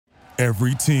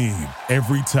Every team,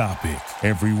 every topic,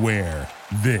 everywhere.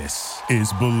 This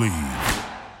is Believe.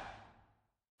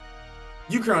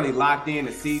 You currently locked in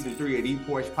to season 3 of the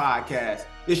Porch podcast.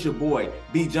 It's your boy,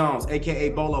 B. Jones,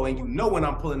 a.k.a. Bolo, and you know when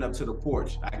I'm pulling up to the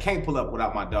porch. I can't pull up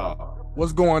without my dog.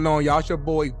 What's going on, y'all? It's your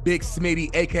boy, Big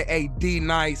Smitty, a.k.a. D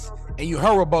Nice, and you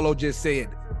heard what Bolo just said.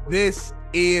 This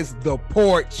is the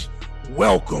porch.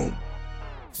 Welcome.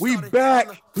 We back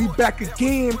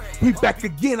again.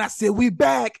 I said we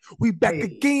back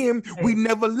again. We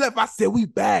never left. I said we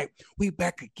back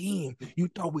again. You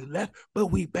thought we left, but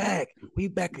we back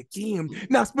again.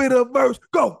 Now spit a verse,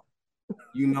 go.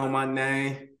 You know my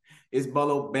name. It's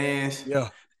Bolo Bands. Yeah.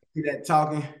 See that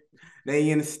talking?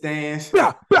 They in the stands.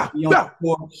 Blah, blah, on blah. the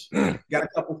porch. Got a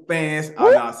couple fans.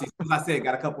 Oh no, see, as I said,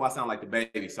 got a couple. I sound like the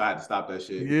baby, so I had to stop that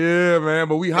shit. Yeah, man,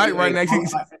 but we hype right now.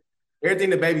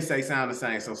 Everything the baby say sound the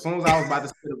same. So as soon as I was about to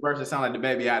spit a verse that sound like the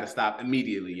baby, I had to stop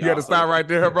immediately. Y'all. You had to stop right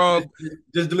there, bro.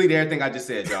 Just delete everything I just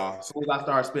said, y'all. As soon as I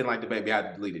started spitting like the baby, I had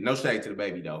to delete it. No shade to the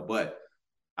baby though, but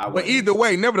either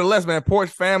way, nevertheless, man, Porch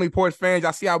family, Porch fans,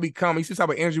 y'all see how we come. You see how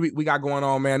much energy we got going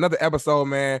on, man. Another episode,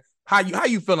 man. How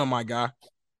you feeling, my guy?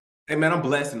 Hey, man, I'm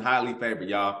blessed and highly favored,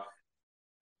 y'all.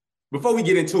 Before we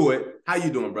get into it, how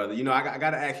you doing, brother? You know, I got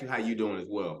to ask you how you doing as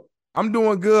well. I'm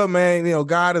doing good, man. You know,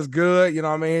 God is good. You know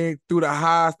what I mean? Through the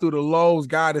highs, through the lows,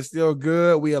 God is still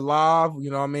good. We alive.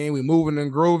 You know what I mean? We moving and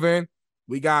grooving.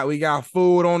 We got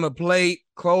food on the plate,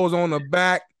 clothes on the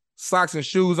back, socks and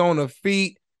shoes on the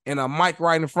feet, and a mic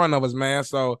right in front of us, man.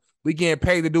 So we getting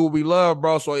paid to do what we love,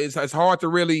 bro. So it's hard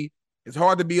to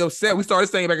be upset. We started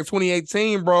this thing back in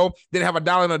 2018, bro. Didn't have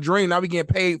 $1 in a dream. Now we getting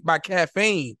paid by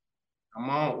caffeine. Come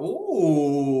on.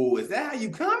 Ooh, is that how you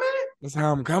coming? That's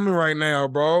how I'm coming right now,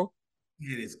 bro.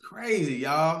 It is crazy,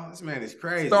 y'all. This man is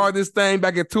crazy. Started this thing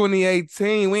back in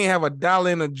 2018. We ain't have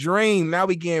 $1 in a dream. Now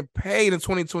we getting paid in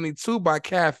 2022 by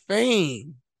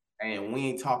caffeine. And we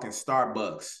ain't talking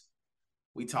Starbucks.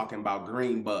 We talking about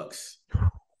green bucks.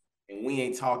 And we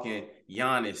ain't talking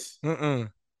Giannis. No,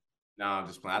 I'm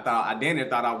just playing. I thought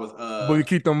I was But you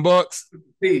keep them bucks.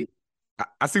 See.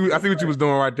 I see what you was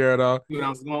doing right there, though. When I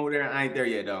was going over there, I ain't there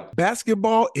yet, though.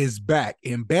 Basketball is back,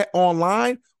 and Bet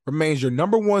Online remains your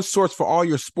number one source for all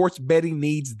your sports betting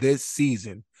needs this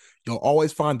season. You'll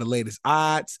always find the latest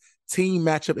odds, team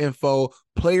matchup info,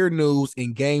 player news,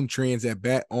 and game trends at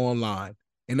Bet Online.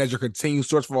 And as your continued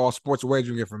source for all sports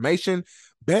wagering information,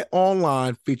 Bet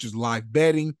Online features live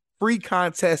betting, free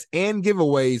contests, and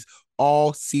giveaways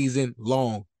all season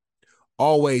long.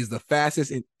 Always the fastest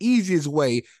and easiest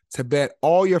way to bet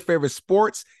all your favorite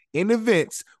sports and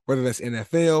events, whether that's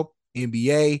NFL,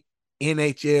 NBA,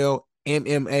 NHL,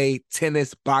 MMA,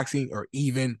 tennis, boxing, or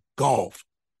even golf.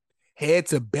 Head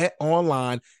to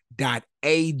betonline.ag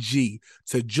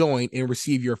to join and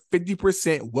receive your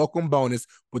 50% welcome bonus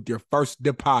with your first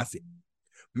deposit.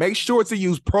 Make sure to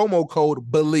use promo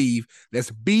code BELIEVE, that's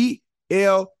BLEAV,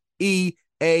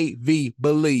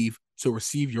 BELIEVE, to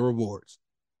receive your rewards.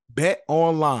 Bet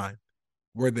Online,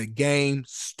 where the game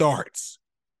starts.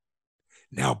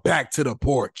 Now back to the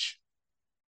porch.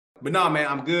 But no, man,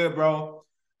 I'm good, bro.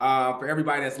 For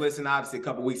everybody that's listening, obviously a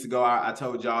couple weeks ago, I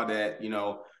told y'all that, you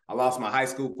know, I lost my high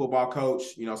school football coach,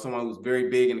 you know, someone who was very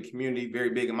big in the community,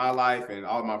 very big in my life and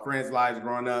all of my friends' lives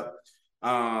growing up.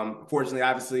 Fortunately,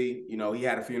 obviously, you know, he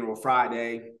had a funeral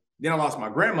Friday. Then I lost my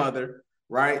grandmother,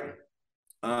 right?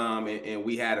 And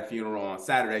we had a funeral on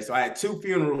Saturday. So I had 2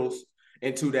 funerals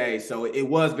in 2 days. So it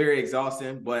was very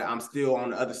exhausting, but I'm still on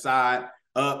the other side,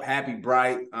 up, happy,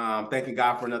 bright, thanking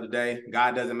God for another day.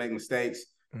 God doesn't make mistakes.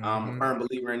 I'm a firm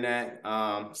believer in that.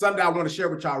 Something I want to share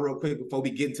with y'all real quick before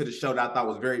we get into the show that I thought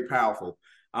was very powerful.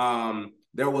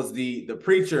 There was the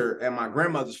preacher at my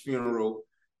grandmother's funeral,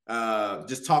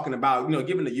 just talking about, you know,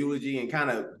 giving the eulogy and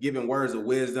kind of giving words of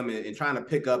wisdom and trying to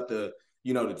pick up the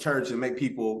church and make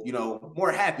people, you know,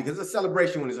 more happy because it's a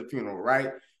celebration when it's a funeral,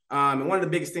 right? And one of the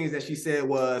biggest things that she said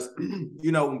was,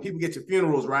 you know, when people get to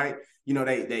funerals, right, you know,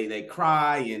 they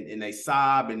cry and they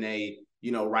sob and they,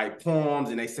 you know, write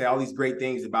poems and they say all these great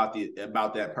things about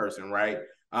that person, right?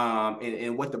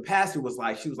 And what the pastor was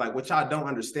like, she was like, what y'all don't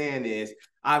understand is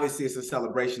obviously it's a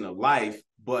celebration of life,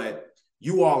 but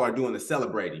you all are doing the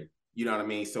celebrating, you know what I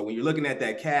mean? So when you're looking at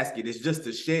that casket, it's just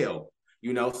a shell,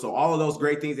 you know? So all of those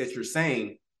great things that you're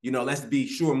saying, you know, let's be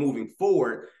sure moving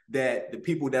forward that the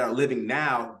people that are living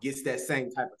now gets that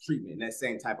same type of treatment, that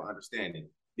same type of understanding,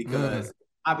 because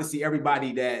obviously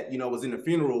everybody that, you know, was in the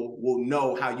funeral will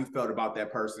know how you felt about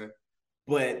that person,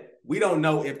 but we don't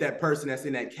know if that person that's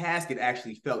in that casket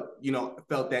actually felt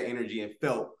that energy and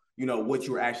felt, you know, what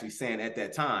you were actually saying at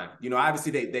that time. You know,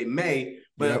 obviously they may,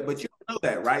 but you don't know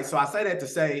that, right? So I say that to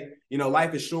say,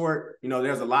 life is short.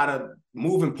 There's a lot of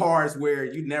moving parts where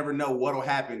you never know what'll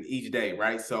happen each day,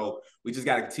 right? So we just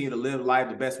got to continue to live life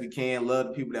the best we can, love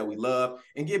the people that we love,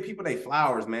 and give people their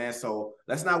flowers, man. So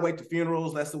let's not wait to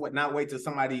funerals. Let's not wait till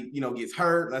somebody, gets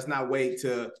hurt. Let's not wait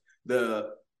to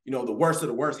the worst of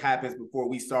the worst happens before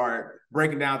we start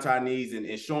breaking down to our knees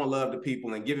and showing love to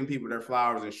people and giving people their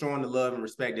flowers and showing the love and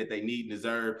respect that they need and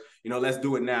deserve. Let's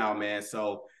do it now, man.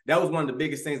 So that was one of the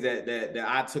biggest things that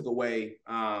I took away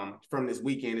from this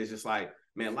weekend is just like,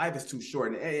 man, life is too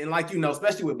short. And like,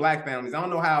 especially with Black families, I don't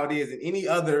know how it is in any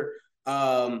other,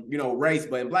 race,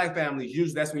 but in Black families,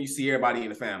 usually that's when you see everybody in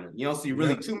the family. You don't see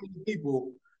really too many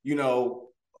people,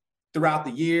 throughout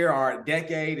the year or a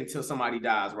decade until somebody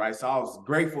dies, right? So I was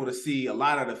grateful to see a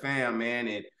lot of the fam,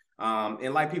 man.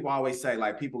 And like people always say,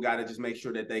 like people got to just make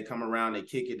sure that they come around, they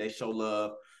kick it, they show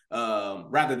love,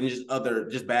 rather than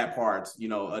just bad parts,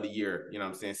 of the year, what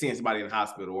I'm saying? Seeing somebody in the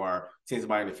hospital or seeing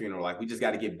somebody in the funeral. Like we just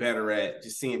got to get better at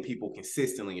just seeing people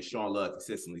consistently and showing love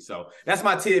consistently. So that's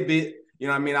my tidbit.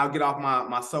 I'll get off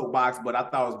my soapbox, but I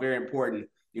thought it was very important,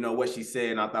 what she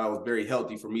said. And I thought it was very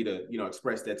healthy for me to,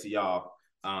 express that to y'all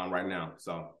right now.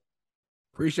 So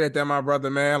appreciate that, my brother,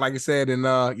 man. Like I said, and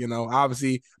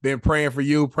obviously been praying for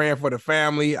you, praying for the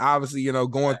family. Obviously,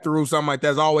 going through something like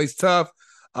that's always tough.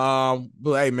 But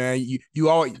hey, man, you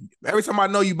always, every time I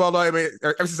know you, Bolo, I mean,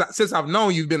 ever since I've known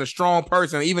you, you've been a strong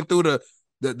person, even through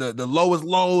the lowest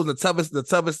lows, the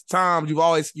toughest times. You've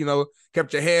always,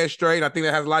 kept your head straight. I think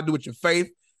that has a lot to do with your faith.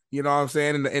 You know what I'm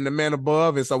saying, in the man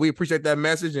above. And so we appreciate that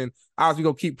message, and obviously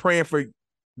gonna keep praying for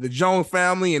the Jones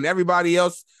family and everybody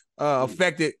else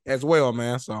affected as well,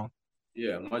 man. So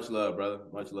yeah, much love, brother.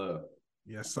 Much love.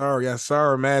 Yes,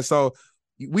 sir, man. So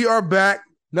we are back,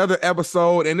 another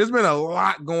episode, and there's been a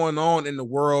lot going on in the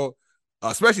world,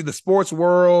 especially the sports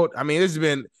world. I mean, there's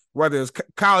been, whether it's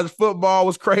college football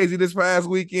was crazy this past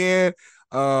weekend,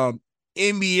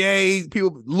 NBA,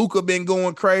 Luka been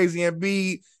going crazy, and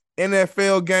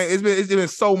NFL game. It's been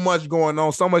so much going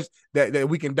on, so much that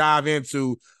we can dive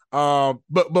into.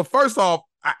 But first off,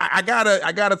 I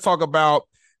gotta talk about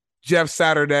Jeff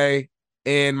Saturday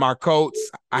and my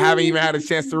Colts. I haven't even had a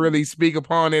chance to really speak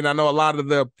upon it. I know a lot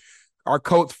of our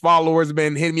Colts followers have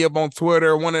been hitting me up on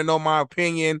Twitter, want to know my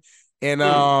opinion. And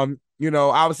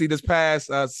obviously this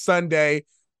past Sunday,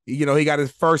 he got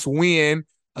his first win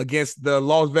against the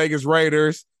Las Vegas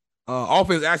Raiders.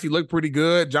 Offense actually looked pretty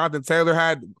good. Jonathan Taylor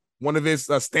had one of his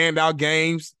standout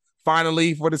games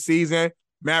finally for the season.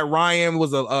 Matt Ryan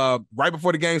was right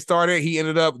before the game started. He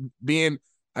ended up being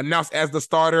announced as the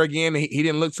starter again. He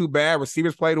didn't look too bad.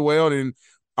 Receivers played well. And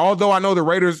although I know the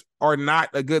Raiders are not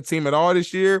a good team at all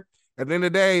this year, at the end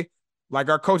of the day, like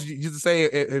our coach used to say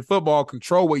in football,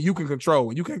 control what you can control.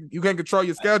 And you can't control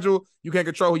your schedule. You can't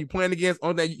control who you're playing against.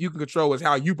 Only thing you can control is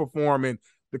how you perform. And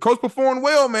the coach performed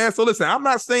well, man. So listen, I'm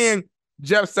not saying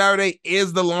Jeff Saturday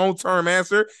is the long-term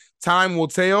answer. Time will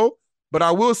tell. But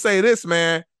I will say this,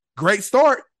 man. Great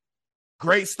start.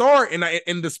 And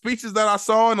in the speeches that I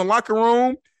saw in the locker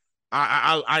room,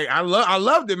 I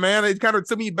loved it, man. It kind of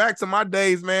took me back to my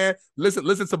days, man.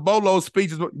 Listen to Bolo's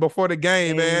speeches before the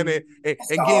game, man, and getting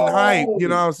hyped. You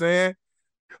know what I'm saying?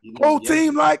 Whole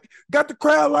team got the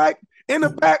crowd in the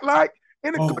back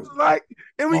in the coach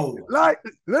and we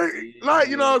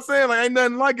you know what I'm saying? Like ain't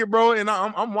nothing like it, bro. And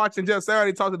I'm watching Jeff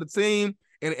Saturday talk to the team,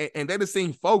 and they just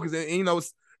seem focused. And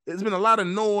there's been a lot of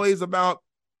noise about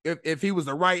if he was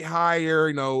the right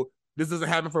hire, this doesn't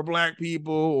happen for Black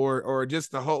people or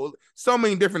just the whole, so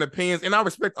many different opinions. And I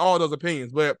respect all those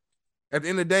opinions. But at the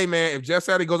end of the day, man, if Jeff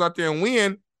Saturday goes out there and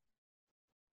win,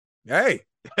 hey,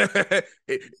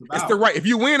 it's the right, if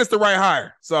you win, it's the right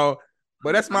hire. So,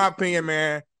 but that's my opinion,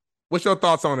 man. What's your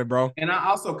thoughts on it, bro? And I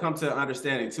also come to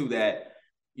understanding too that,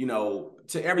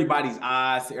 to everybody's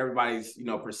eyes, to everybody's,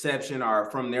 perception or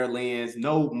from their lens,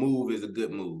 no move is a good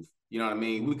move. You know what I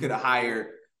mean? We could have hired,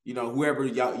 whoever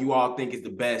you all think is the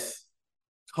best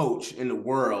coach in the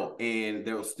world, and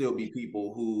there will still be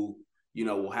people who,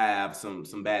 will have some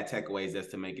bad takeaways as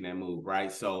to making that move,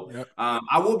 right? So yep.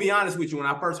 I will be honest with you. When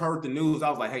I first heard the news, I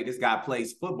was like, hey, this guy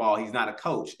plays football. He's not a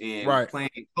coach. And playing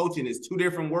and coaching is two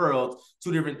different worlds,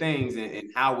 two different things.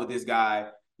 And how would this guy,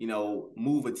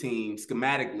 move a team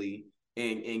schematically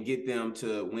and get them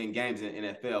to win games in the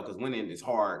NFL? Because winning is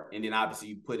hard. And then obviously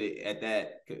you put it at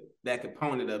that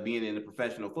component of being in the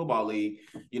professional football league,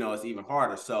 it's even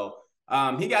harder. So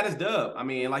he got his dub. I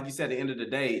mean, like you said, at the end of the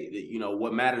day,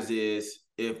 what matters is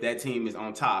if that team is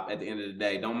on top at the end of the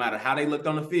day. Don't matter how they looked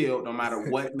on the field, no matter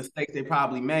what mistakes they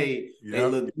probably made, They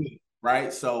look good,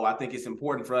 right? So I think it's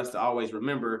important for us to always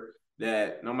remember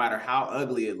that no matter how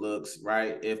ugly it looks,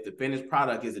 right, if the finished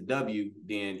product is a W,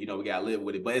 then, we got to live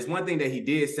with it. But it's one thing that he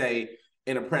did say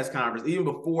in a press conference, even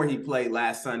before he played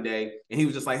last Sunday, and he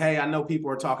was just like, hey, I know people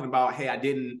are talking about, hey, I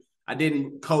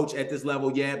didn't coach at this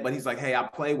level yet, but he's like, hey, I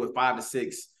played with 5 to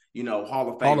 6, Hall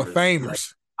of Famers. Hall of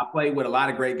Famers. I played with a lot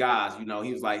of great guys.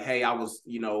 He was like, hey, I was,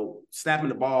 snapping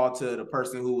the ball to the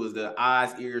person who was the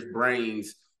eyes, ears,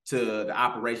 brains to the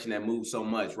operation that moves so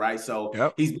much, right?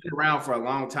 So He's been around for a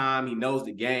long time. He knows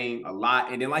the game a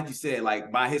lot. And then, like you said,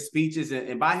 like by his speeches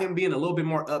and by him being a little bit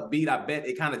more upbeat, I bet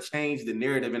it kind of changed the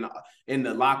narrative in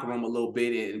the locker room a little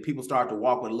bit, and people start to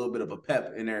walk with a little bit of a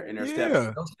pep in their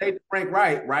step. Don't say Frank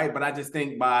right? But I just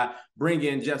think by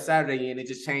bringing Jeff Saturday in, it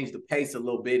just changed the pace a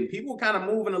little bit, and people kind of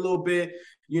moving a little bit,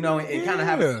 and kind of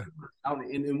having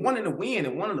and wanting to win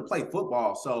and wanting to play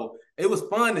football. So it was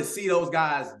fun to see those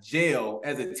guys gel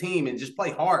as a team and just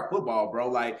play hard football, bro.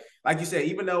 Like you said,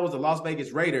 even though it was the Las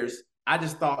Vegas Raiders, I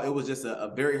just thought it was just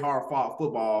a very hard fought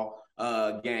football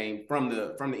game from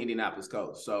the Indianapolis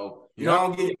Colts. So I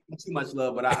don't give you too much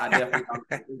love, but I definitely thought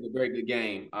it was a very good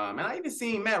game. And I even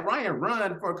seen Matt Ryan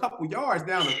run for a couple yards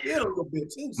down the field a little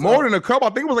bit too. So. More than a couple.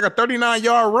 I think it was like a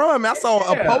 39-yard run. Man, I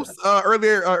saw a post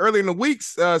earlier in the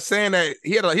weeks saying that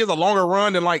he has a longer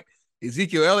run than like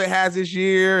Ezekiel Elliott has this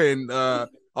year, and a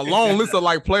long list of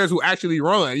like players who actually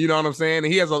run. You know what I'm saying?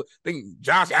 And he has I think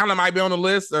Josh Allen might be on the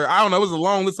list, or I don't know. It was a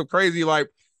long list of crazy like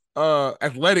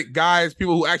athletic guys,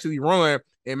 people who actually run,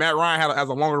 and Matt Ryan has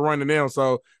a longer run than them.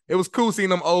 So it was cool seeing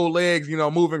them old legs,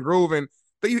 moving, grooving.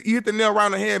 But you hit the nail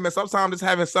around the head, man. Sometimes just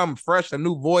having something fresh, a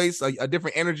new voice, a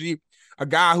different energy, a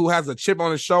guy who has a chip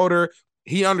on his shoulder.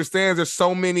 He understands there's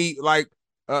so many like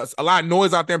a lot of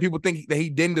noise out there, and people think that he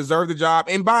didn't deserve the job.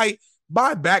 And by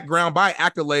background, by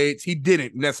accolades, he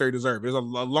didn't necessarily deserve it. There's a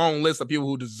long list of people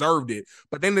who deserved it.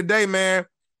 But at the end of the day, man,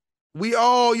 we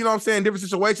all, different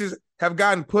situations have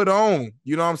gotten put on,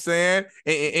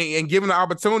 and given the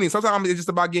opportunity. Sometimes it's just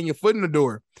about getting your foot in the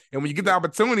door. And when you get the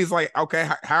opportunity, it's like, okay,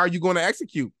 how are you going to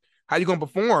execute? How are you going to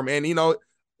perform? And,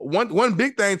 one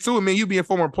big thing too, you being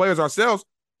former players ourselves,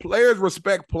 players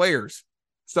respect players.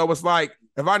 So it's like,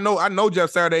 if I know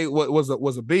Jeff Saturday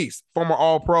was a beast, former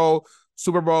All-Pro,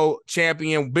 Super Bowl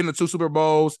champion, been to 2 Super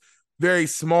Bowls, very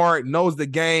smart, knows the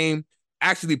game,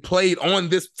 actually played on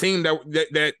this team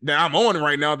that I'm on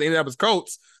right now, the Indianapolis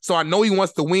Colts. So I know he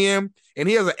wants to win, and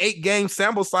he has an 8-game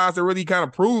sample size to really kind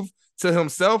of prove to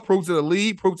himself, prove to the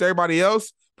league, prove to everybody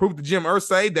else, prove to Jim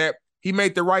Irsay that he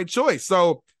made the right choice.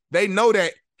 So they know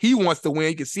that he wants to win.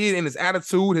 You can see it in his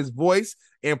attitude, his voice,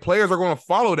 and players are going to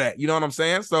follow that. You know what I'm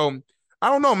saying? So I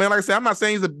don't know, man. Like I said, I'm not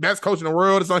saying he's the best coach in the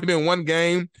world. It's only been one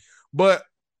game, but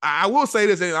I will say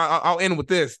this, and I'll end with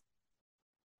this.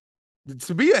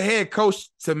 To be a head coach,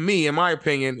 to me, in my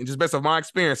opinion, and just based on my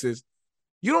experiences,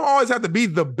 you don't always have to be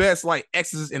the best like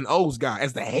X's and O's guy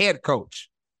as the head coach.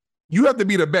 You have to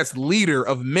be the best leader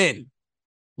of men,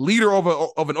 leader of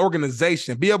an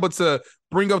organization, be able to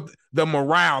bring up the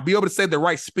morale, be able to say the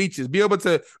right speeches, be able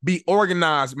to be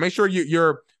organized, make sure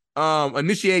you're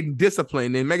initiating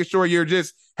discipline and making sure you're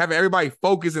just having everybody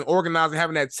focused and organized and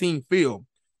having that team feel.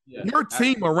 Yeah, your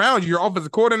team around you, your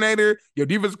offensive coordinator, your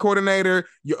defensive coordinator,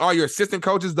 all your assistant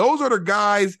coaches, those are the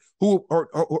guys who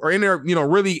are in there,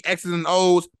 really X's and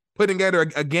O's, putting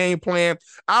together a game plan.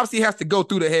 Obviously, it has to go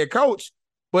through the head coach,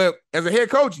 but as a head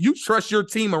coach, you trust your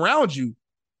team around you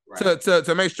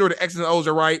to make sure the X's and O's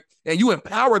are right, and you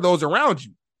empower those around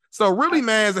you. So really,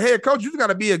 man, as a head coach, you got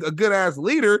to be a good-ass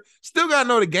leader. Still got to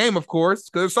know the game, of course,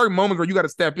 because there's certain moments where you got to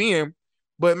step in.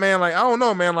 But, man, like, I don't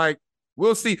know, man, like,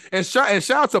 we'll see. And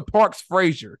shout out to Parks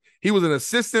Frazier. He was an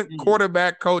assistant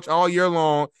quarterback coach all year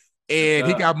long, and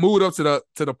he got moved up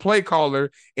to the play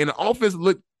caller, and the offense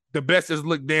looked the best it's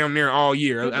looked down there all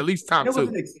year, at least top 2.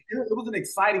 It was an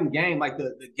exciting game. Like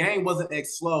the game wasn't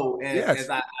as slow as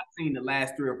I've seen the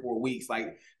last 3 or 4 weeks.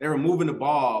 Like they were moving the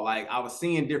ball. Like I was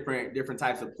seeing different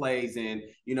types of plays, and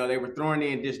they were throwing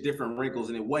in just different wrinkles,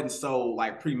 and it wasn't so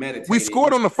like premeditated. We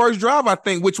scored on the first drive, I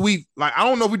think, which I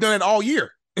don't know if we've done it all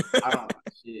year. I don't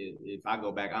shit. If I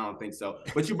go back, I don't think so.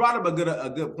 But you brought up a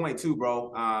good point too,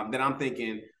 bro. That I'm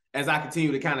thinking as I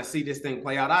continue to kind of see this thing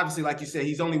play out. Obviously, like you said,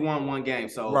 he's only won 1 game,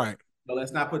 so right. So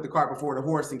let's not put the cart before the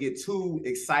horse and get too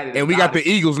excited. And we got the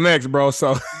Eagles next, bro.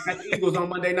 So we got the Eagles on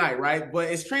Monday night, right? But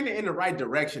it's trending in the right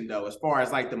direction, though, as far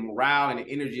as like the morale and the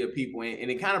energy of people. And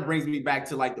it kind of brings me back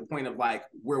to like the point of like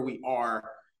where we are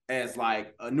as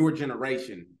like a newer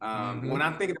generation. When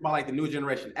I'm thinking about like the new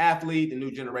generation athlete, the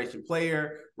new generation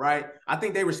player, right? I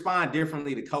think they respond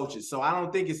differently to coaches. So I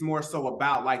don't think it's more so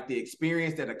about like the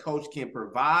experience that a coach can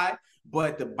provide,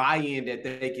 but the buy-in that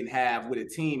they can have with a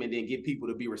team and then get people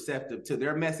to be receptive to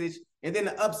their message. And then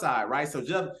the upside, right? So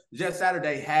Jeff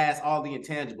Saturday has all the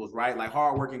intangibles, right? Like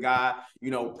hardworking guy,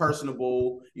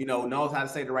 personable, knows how to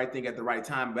say the right thing at the right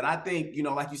time. But I think,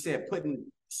 like you said, putting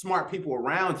smart people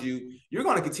around you, you're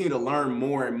going to continue to learn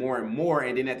more and more and more.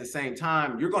 And then at the same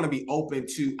time, you're going to be open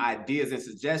to ideas and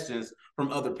suggestions from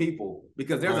other people,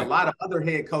 because there's a lot of other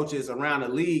head coaches around the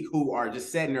league who are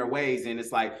just set in their ways. And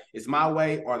it's like, it's my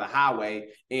way or the highway.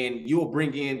 And you'll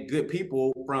bring in good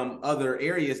people from other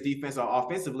areas, defense or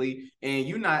offensively. And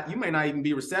you may not even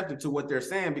be receptive to what they're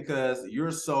saying because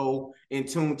you're so in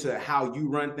tune to how you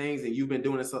run things and you've been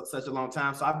doing it such a long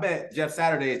time. So I bet Jeff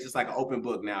Saturday is just like an open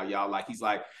book now, y'all. Like, he's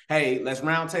like, hey, let's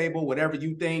round table, whatever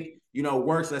you think,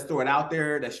 works. Let's throw it out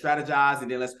there. Let's strategize,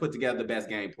 and then let's put together the best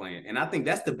game plan. And I think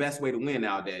that's the best way to win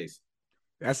nowadays.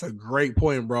 That's a great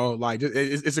point, bro. Like,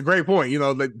 it's a great point.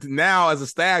 Like now as a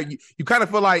staff, you kind of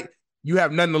feel like you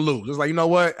have nothing to lose. It's like, you know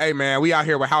what? Hey, man, we out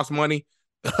here with house money.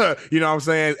 You know what I'm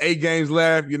saying? 8 games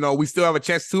left. We still have a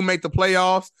chance to make the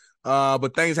playoffs,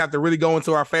 but things have to really go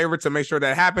into our favor to make sure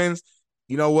that happens.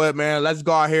 You know what, man? Let's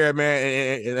go out here,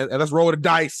 man, and let's roll the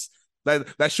dice.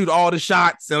 Let's shoot all the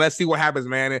shots and let's see what happens,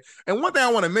 man. And one thing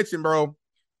I want to mention, bro,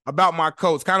 about my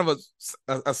coach, kind of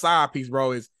a side piece,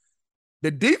 bro, is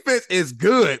the defense is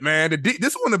good, man.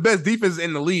 This is one of the best defenses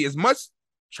in the league. As much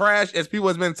trash as people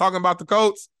have been talking about the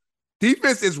coach,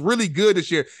 defense is really good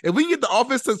this year. If we can get the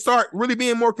offense to start really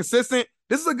being more consistent,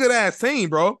 this is a good-ass team,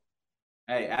 bro.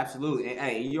 Hey, absolutely. And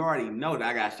hey, you already know that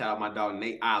I got to shout out my dog,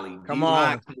 Nate Ollie. Come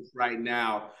on. Right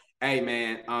now. Hey,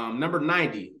 man, number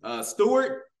 90,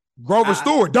 Stewart. Grover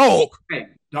Stewart, dog. Hey,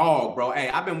 dog, bro. Hey,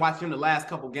 I've been watching him the last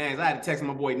couple games. I had to text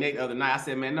my boy Nate the other night. I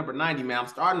said, man, number 90, man, I'm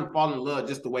starting to fall in love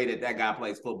just the way that guy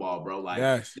plays football, bro.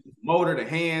 Like, motor, the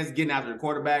hands, getting after the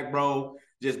quarterback, bro.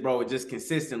 Just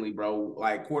consistently, bro.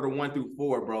 Like, quarter 1 through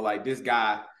 4, bro. Like, this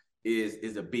guy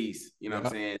is a beast. You know what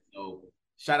I'm saying? So,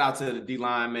 shout out to the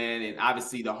D-line, man, and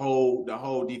obviously the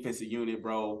whole defensive unit,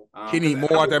 bro. He need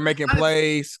more out there making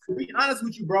plays. To be honest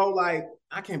with you, bro, like,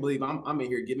 I can't believe I'm in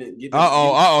here giving. Here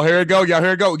it go, y'all.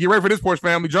 Here it go. Get ready for this, Porch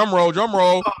family. Drum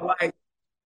roll. Like,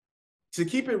 to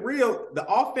keep it real, the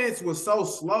offense was so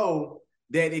slow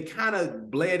that it kind of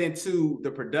bled into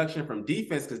the production from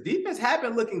defense, because defense had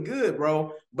been looking good,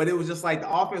 bro. But it was just like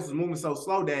the offense was moving so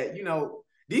slow that,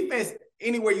 defense,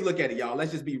 anywhere you look at it, y'all,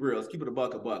 let's just be real. Let's keep it a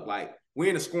buck. Like, we're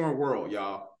in a scoring world,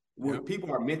 y'all, where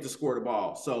people are meant to score the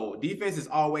ball. So defense is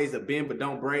always a bend but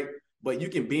don't break. But you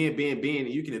can bend, and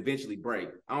you can eventually break.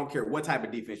 I don't care what type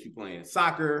of defense you're playing.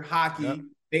 Soccer, hockey,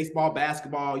 baseball,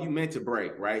 basketball, you meant to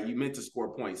break, right? You meant to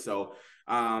score points. So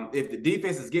if the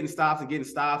defense is getting stops,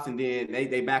 and then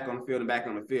they back on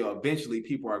the field, eventually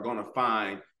people are going to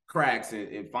find cracks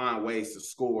and find ways to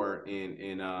score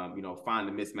and find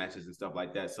the mismatches and stuff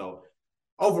like that. So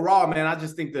overall, man, I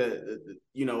just think the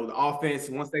offense,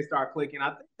 once they start clicking,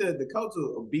 I think the coach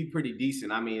will be pretty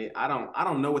decent. I mean, I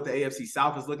don't know what the AFC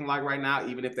South is looking like right now,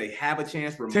 even if they have a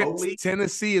chance remotely.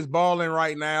 Tennessee is balling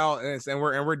right now, and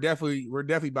we're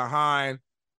definitely behind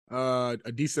a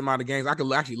decent amount of games. I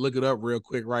could actually look it up real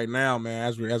quick right now, man,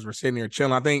 as we're sitting here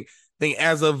chilling. I think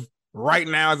as of right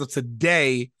now, as of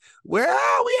today,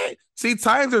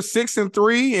 Titans are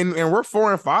 6-3 and we're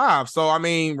 4-5. So I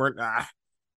mean, we're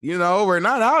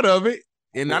not out of it.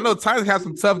 And I know Titans have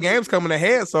some tough games coming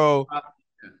ahead, so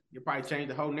you'll probably change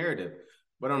the whole narrative.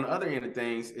 But on the other end of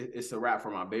things, it's a wrap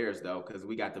for my Bears, though, because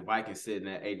we got the Vikings sitting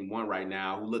at 8-1 right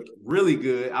now, who look really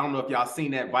good. I don't know if y'all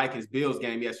seen that Vikings-Bills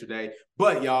game yesterday,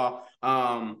 but y'all,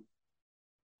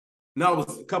 no, it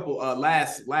was a couple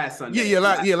last Sunday.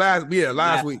 Last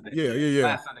week. Sunday. Yeah.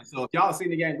 Last Sunday. So if y'all seen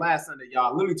the game last Sunday,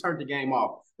 y'all literally turned the game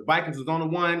off. The Vikings was on the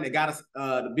one. They got us.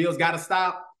 The Bills got to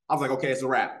stop. I was like, okay, it's a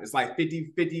wrap. It's like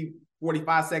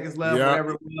 45 seconds left,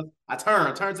 whatever it was. I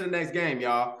turned to the next game,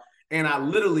 y'all. And I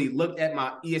literally looked at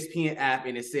my ESPN app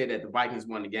and it said that the Vikings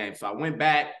won the game. So I went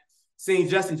back, seen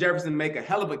Justin Jefferson make a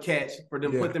hell of a catch for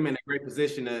them, put them in a great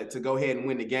position to go ahead and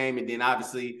win the game. And then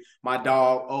obviously my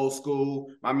dog, old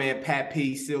school, my man Pat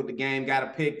P sealed the game, got a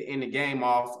pick to end the game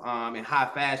off in high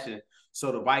fashion.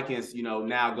 So the Vikings,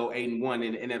 now go 8-1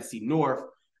 in the NFC North.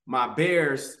 My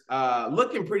Bears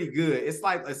looking pretty good. It's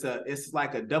like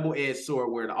a double-edged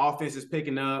sword where the offense is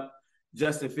picking up.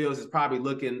 Justin Fields is probably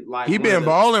looking like he been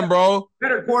balling, bro.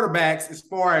 Better quarterbacks as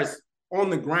far as on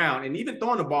the ground and even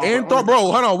throwing the ball.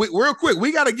 Bro, hold on, real quick.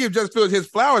 We got to give Justin Fields his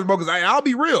flowers, bro, because I'll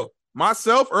be real.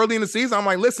 myself early in the season, I'm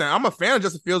like, listen, I'm a fan of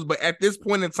Justin Fields, but at this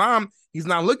point in time, he's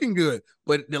not looking good.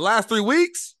 But the last 3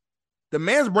 weeks, the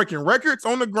man's breaking records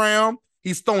on the ground.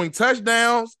 He's throwing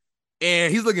touchdowns,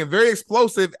 and he's looking very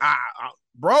explosive.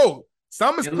 Bro,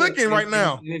 something's clicking right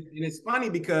now. And it's funny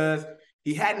because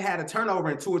he hadn't had a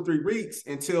turnover in 2 or 3 weeks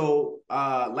until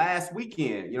last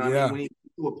weekend. You know what I mean? When he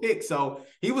threw a pick. So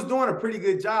he was doing a pretty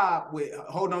good job with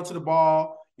holding on to the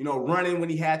ball, running when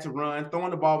he had to run, throwing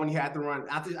the ball when he had to run.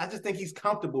 I just think he's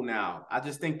comfortable now. I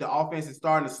just think the offense is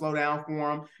starting to slow down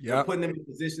for him. They're putting him in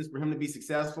positions for him to be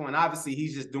successful. And obviously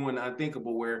he's just doing the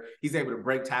unthinkable where he's able to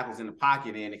break tackles in the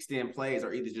pocket and extend plays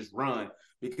or either just run.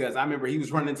 Because I remember he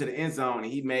was running into the end zone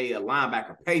and he made a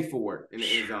linebacker pay for it in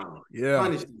the end zone.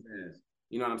 Punished his ass.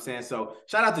 You know what I'm saying? So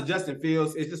shout out to Justin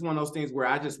Fields. It's just one of those things where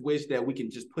I just wish that we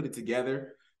can just put it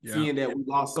together. Seeing that we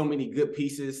lost so many good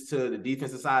pieces to the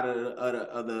defensive side of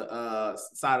the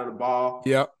side of the ball.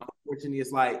 Unfortunately,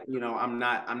 it's like, I'm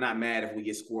not mad if we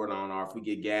get scored on or if we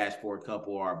get gashed for a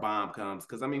couple or a bomb comes.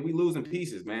 Because, I mean, we losing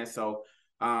pieces, man. So,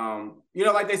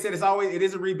 like they said, it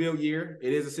is a rebuild year.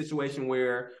 It is a situation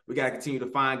where we got to continue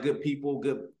to find good people,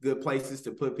 good places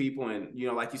to put people. And,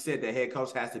 like you said, the head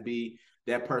coach has to be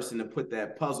that person to put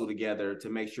that puzzle together to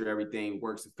make sure everything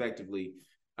works effectively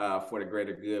for the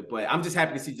greater good. But I'm just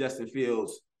happy to see Justin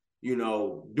Fields,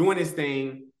 doing his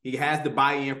thing. He has the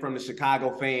buy-in from the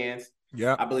Chicago fans.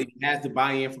 I believe he has the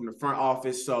buy-in from the front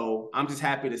office. So I'm just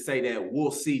happy to say that we'll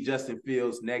see Justin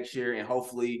Fields next year and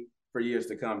hopefully for years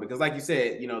to come. Because like you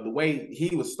said, the way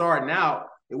he was starting out,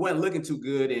 it wasn't looking too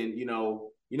good. And, you know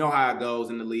how it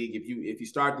goes in the league. If you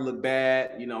start to look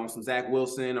bad, on some Zach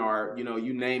Wilson or,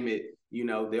 you name it,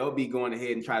 they'll be going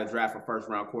ahead and try to draft a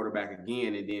first-round quarterback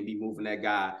again and then be moving that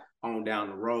guy on down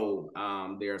the road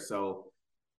there. So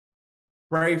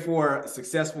pray for a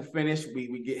successful finish.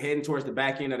 We get heading towards the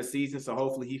back end of the season, so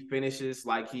hopefully he finishes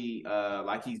like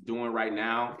he's doing right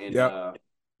now, and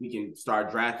we can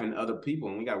start drafting other people,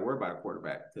 and we got to worry about a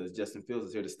quarterback because Justin Fields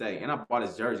is here to stay. And I bought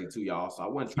his jersey too, y'all. So I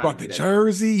wasn't trying to get the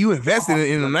jersey. You invested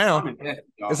in him now.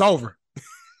 It's over.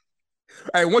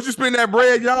 Hey, once you spend that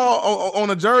bread, y'all, on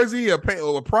a jersey, a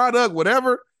product,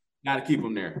 whatever, got to keep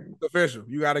them there. It's official.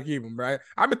 You got to keep them, right?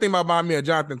 I've been thinking about buying me a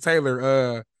Jonathan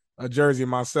Taylor a jersey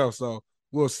myself, so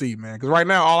we'll see, man. Because right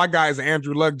now, all I got is an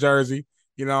Andrew Luck jersey.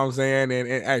 You know what I'm saying? And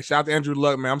hey, shout out to Andrew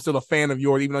Luck, man. I'm still a fan of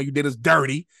yours, even though you did us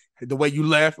dirty the way you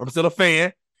left. I'm still a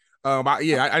fan. I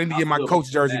need to get my coach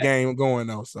jersey game going,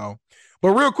 though. So, but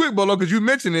real quick, Bolo, because you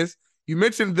mentioned this. You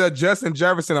mentioned the Justin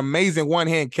Jefferson amazing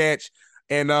one-hand catch.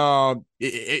 And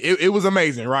it was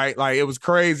amazing, right? Like, it was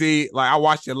crazy. Like, I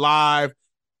watched it live,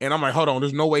 and I'm like, hold on,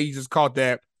 there's no way he just caught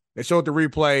that. They showed the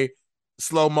replay,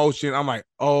 slow motion. I'm like,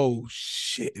 oh,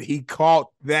 shit, he caught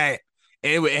that.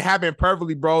 And it happened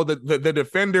perfectly, bro. The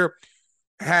defender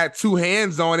had 2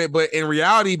 hands on it, but in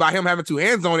reality, by him having 2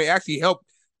 hands on it, actually helped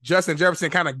Justin Jefferson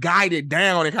kind of guide it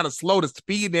down and kind of slow the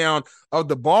speed down of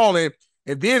the ball. And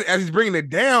then as he's bringing it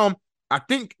down, I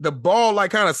think the ball,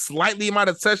 like, kind of slightly might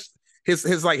have touched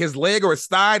his leg or his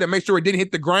thigh to make sure it didn't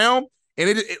hit the ground. And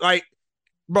it like,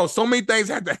 bro, so many things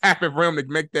had to happen for him to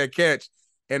make that catch.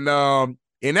 And now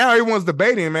everyone's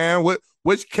debating, man,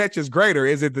 which catch is greater?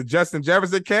 Is it the Justin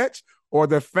Jefferson catch or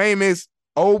the famous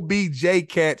OBJ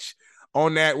catch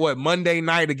on that Monday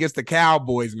night against the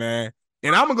Cowboys, man?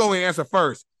 And I'm gonna go and answer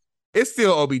first. It's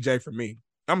still OBJ for me.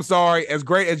 I'm sorry, as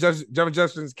great as Justin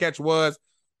Jefferson's catch was,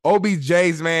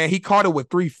 OBJ's, man, he caught it with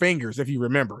 3 fingers, if you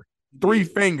remember. 3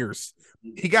 fingers.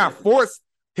 He got forced.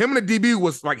 Him and the DB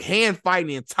was like hand fighting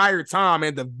the entire time.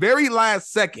 And the very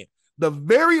last second,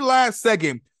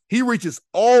 he reaches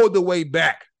all the way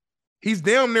back. He's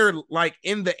down there like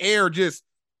in the air, just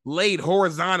laid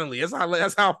horizontally. That's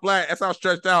how flat, that's how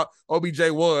stretched out OBJ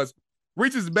was.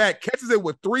 Reaches back, catches it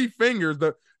with 3 fingers.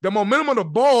 The momentum of the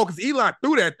ball, because Eli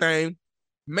threw that thing,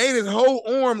 made his whole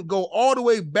arm go all the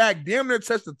way back, damn near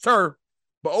touch the turf.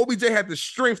 But OBJ had the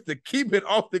strength to keep it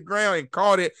off the ground and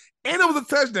caught it. And it was a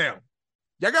touchdown.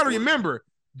 Y'all got to remember,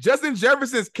 Justin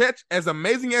Jefferson's catch, as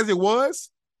amazing as it was,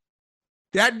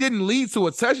 that didn't lead to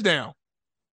a touchdown.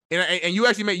 And you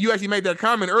actually made that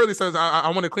comment earlier, so I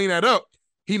want to clean that up.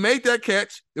 He made that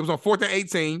catch. It was on 4th and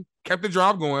 18, kept the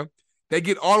drive going. They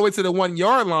get all the way to the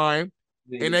 1-yard line,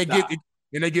 and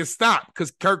they get stopped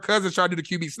because Kirk Cousins tried to do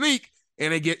the QB sneak,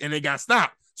 and they got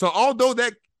stopped. So although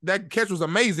that catch was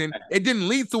amazing, it didn't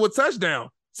lead to a touchdown.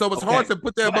 So it's hard to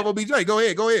put that above OBJ. Go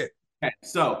ahead. Okay.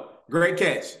 So great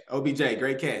catch, OBJ,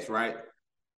 great catch, right?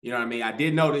 You know what I mean? I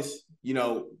did notice,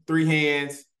 3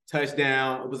 hands,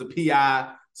 touchdown. It was a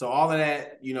PI. So all of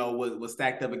that, was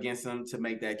stacked up against him to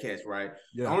make that catch, right?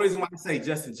 Yeah. The only reason why I say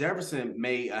Justin Jefferson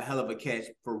made a hell of a catch,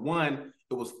 for one,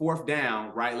 It was 4th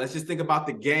down, right? Let's just think about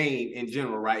the game in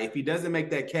general, right? If he doesn't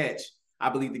make that catch, I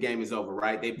believe the game is over,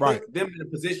 right? They put them in a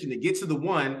position to get to the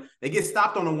 1. They get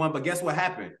stopped on the 1, but guess what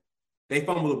happened? They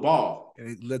fumbled the ball. And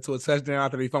it led to a touchdown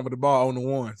after they fumbled the ball on the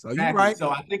 1. So exactly. You're right. So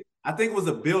I think it was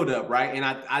a buildup, right? And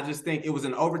I just think it was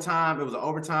an overtime. It was an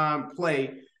overtime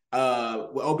play. With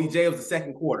OBJ, it was the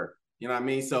 2nd quarter. You know what I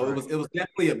mean? So it was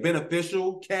definitely a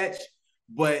beneficial catch.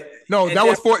 But no, that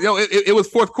was fourth. It was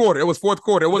 4th quarter. It was 4th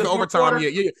quarter. It wasn't overtime. Quarter?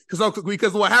 Yeah.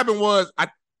 Because what happened was,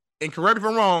 and correct me if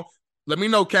I'm wrong. Let me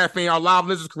know, Caffeine. Our live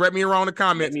listeners, correct me around in the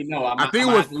comments. Let me know. I think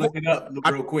it was look it up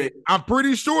real quick. I'm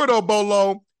pretty sure though,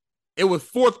 Bolo, it was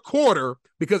 4th quarter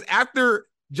because after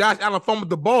Josh Allen fumbled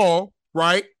the ball,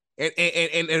 right, and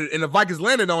the Vikings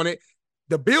landed on it,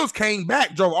 the Bills came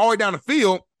back, drove all the way down the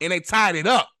field, and they tied it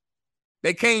up.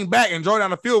 They came back and drove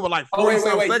down the field with like 40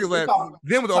 seconds left.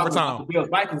 Then with overtime. The Bills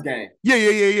Vikings game. Yeah.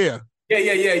 Yeah.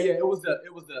 It was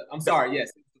the. I'm sorry. Yes,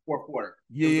 it was the 4th quarter.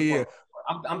 Yeah.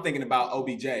 I'm thinking about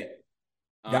OBJ.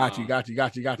 Got you.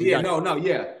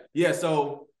 Yeah.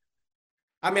 So,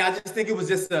 I mean, I just think it was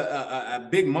just a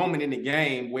big moment in the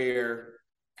game where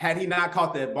had he not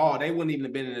caught that ball, they wouldn't even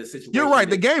have been in a situation. You're right.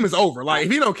 The game is over. Like,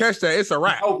 if he don't catch that, it's a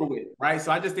wrap. It's over with, right?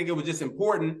 So I just think it was just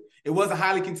important. It was a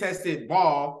highly contested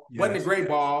ball. Wasn't a great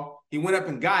ball. He went up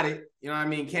and got it. You know what I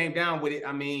mean? Came down with it.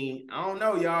 I mean, I don't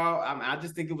know, y'all. I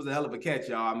just think it was a hell of a catch,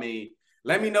 y'all. I mean,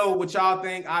 let me know what y'all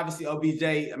think. Obviously, OBJ,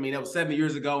 I mean, that was 7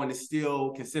 years ago, and it's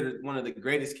still considered one of the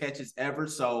greatest catches ever.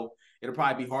 So it'll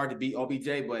probably be hard to beat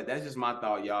OBJ, but that's just my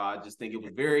thought, y'all. I just think it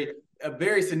was a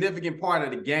very significant part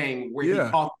of the game where he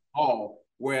caught the ball,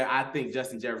 where I think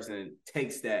Justin Jefferson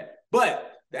takes that.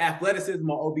 But the athleticism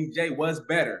of OBJ was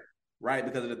better, right,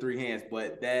 because of the 3 hands.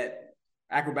 But that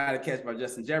acrobatic catch by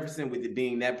Justin Jefferson, with it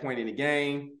being that point in the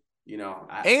game, you know.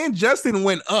 And Justin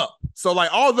went up. So,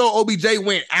 like, although OBJ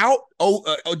went out,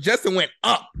 Justin went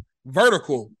up,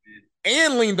 vertical,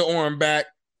 and leaned the arm back,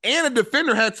 and the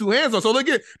defender had 2 hands on. So look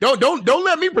at don't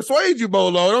let me persuade you,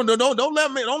 Bolo. Don't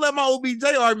let my OBJ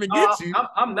argument get you.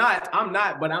 I'm not,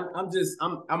 but I'm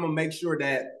gonna make sure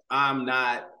that I'm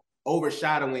not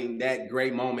overshadowing that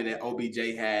great moment that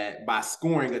OBJ had by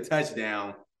scoring a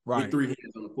touchdown with 3 hands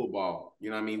on the football. You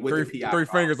know what I mean? With the PI 3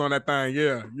 fingers on that thing.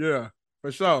 Yeah.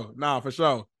 For sure. For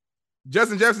sure.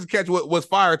 Justin Jefferson's catch was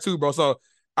fire too, bro. So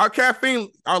our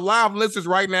live listeners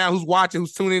right now who's watching,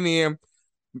 who's tuning in,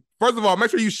 first of all, make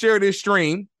sure you share this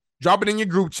stream, drop it in your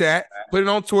group chat, put it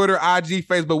on Twitter, IG,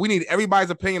 Facebook. We need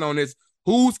everybody's opinion on this.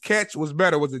 Whose catch was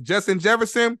better? Was it Justin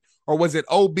Jefferson or was it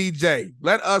OBJ?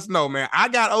 Let us know, man. I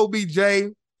got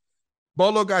OBJ.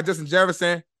 Bolo got Justin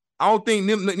Jefferson. I don't think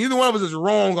neither one of us is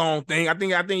wrong on thing. I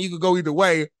think you could go either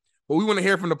way, but we want to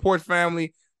hear from the Porch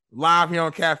family live here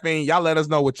on Caffeine. Y'all let us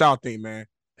know what y'all think, man.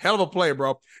 Hell of a play,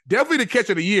 bro. Definitely the catch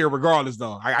of the year, regardless,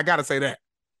 though. I got to say that.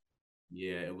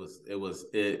 Yeah, it was.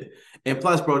 And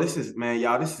plus, bro, this is an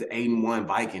 8-1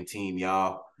 Viking team,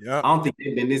 y'all. Yeah. I don't think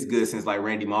they've been this good since like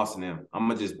Randy Moss and them. I'm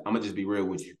gonna just be real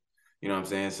with you. You know what I'm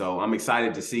saying? So I'm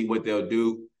excited to see what they'll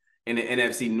do in the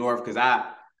NFC North, because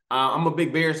I'm a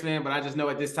big Bears fan, but I just know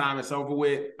at this time it's over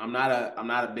with. I'm not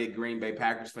a big Green Bay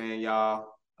Packers fan, y'all.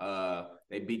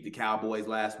 They beat the Cowboys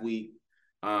last week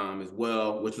as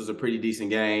well, which was a pretty decent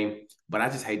game. But I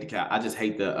just hate I'm okay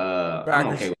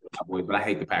with the Cowboys, but I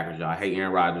hate the Packers, y'all. I hate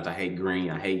Aaron Rodgers. I hate green.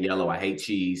 I hate yellow. I hate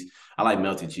cheese. I like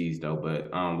melted cheese though, but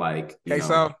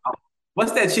so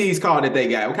what's that cheese called that they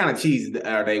got? What kind of cheese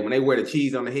are they? When they wear the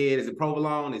cheese on the head, is it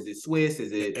provolone? Is it Swiss?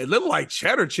 Is it? It looked like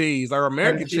cheddar cheese or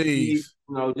American cheese.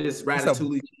 You know, just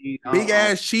ratatouille cheese. Big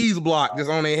ass cheese block just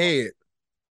on their head.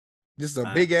 Just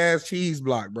a big ass cheese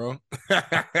block, bro.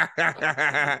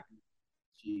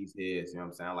 Cheese heads, you know what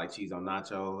I'm saying? I like cheese on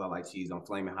nachos. I like cheese on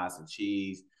flaming hot some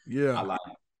cheese. Yeah. I like.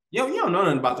 You don't know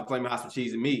nothing about the flaming hot some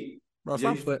cheese and meat. Bro,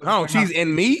 cheese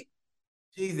and meat?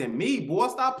 Cheese and meat, boy.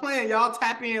 Stop playing. Y'all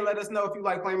tap in. Let us know if you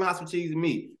like flaming hot some cheese and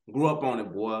meat. Grew up on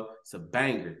it, boy. It's a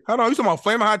banger. Hold on. You talking about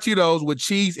flaming hot Cheetos with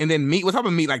cheese and then meat? What type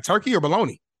of meat? Like turkey or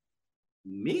bologna?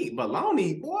 Meat?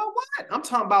 Bologna? Boy, what? I'm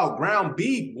talking about ground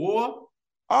beef, boy.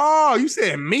 Oh, you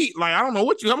said meat. Like, I don't know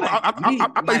what you... I thought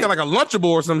you had like a Lunchable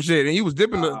or some shit and you was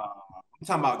dipping the... I'm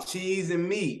talking about cheese and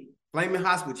meat. Flaming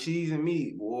hot with cheese and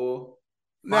meat, boy.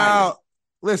 Now,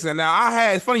 listen.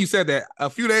 It's funny you said that. A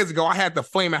few days ago, I had the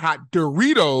flaming hot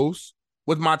Doritos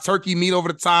with my turkey meat over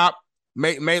the top.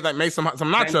 Made some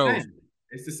nachos.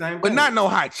 It's the same thing. But not no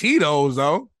hot Cheetos,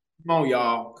 though. Come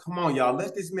on, y'all.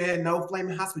 Let this man know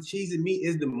flaming hot with cheese and meat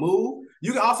is the move.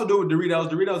 You can also do it with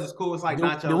Doritos. Doritos is cool. It's like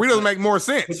nachos. Doritos make more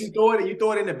sense. But you throw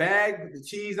it in the bag, with the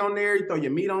cheese on there, you throw your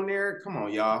meat on there. Come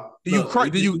on, y'all. Do you crush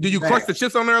the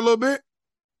chips on there a little bit?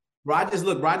 Bro, I just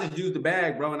use the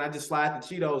bag, bro, and I just slide the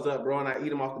Cheetos up, bro, and I eat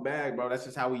them off the bag, bro. That's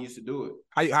just how we used to do it.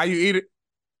 How you eat it?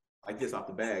 Like this off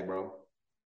the bag, bro.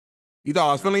 You thought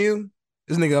I was feeling you?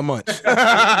 This nigga a munch.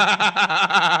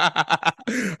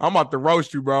 I'm about to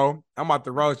roast you, bro. I'm about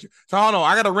to roast you. So hold on,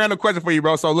 I got a random question for you,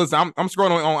 bro. So listen, I'm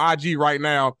scrolling on IG right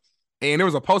now, and there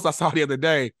was a post I saw the other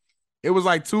day. It was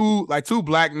like two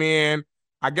black men.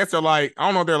 I guess they're like, I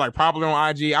don't know if they're like popular on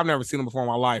IG. I've never seen them before in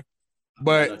my life.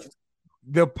 But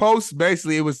the post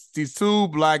basically, it was these two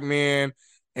black men,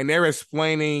 and they're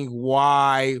explaining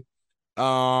why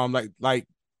like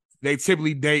they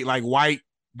typically date like white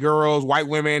girls, white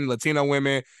women, Latino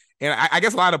women. And I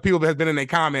guess a lot of people have been in their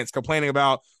comments complaining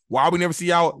about why we never see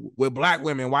y'all with black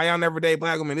women, why y'all never date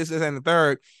black women, this, and the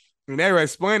third. And they were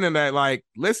explaining that, like,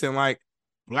 listen, like,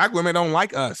 black women don't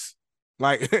like us.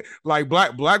 Like, like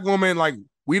black women, like,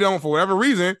 we don't, for whatever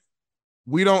reason,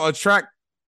 we don't attract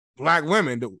black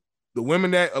women. The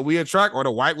women that we attract are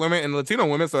the white women and Latino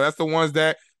women. So that's the ones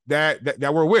that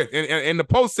we're with. And the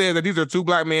post says that these are two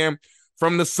black men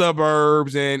from the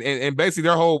suburbs, and basically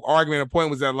their whole argument and point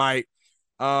was that, like,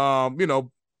 you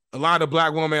know, a lot of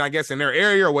black women, I guess, in their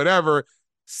area or whatever,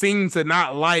 seem to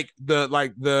not like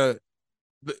the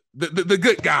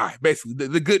good guy, basically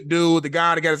the good dude, the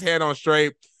guy that got his head on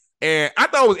straight. And I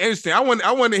thought it was interesting. I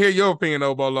wanted to hear your opinion,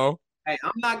 though, Bolo. Hey,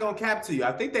 I'm not gonna cap to you.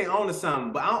 I think they own to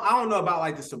something, but I don't know about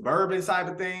like the suburban side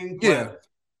of things. Yeah.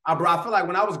 Bro, I feel like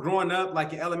when I was growing up,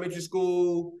 like in elementary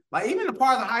school, like even the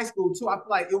parts of high school too, I feel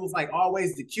like it was like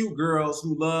always the cute girls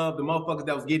who loved the motherfuckers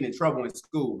that was getting in trouble in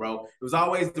school, bro. It was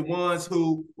always the ones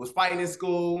who was fighting in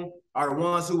school, or the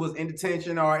ones who was in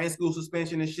detention or in school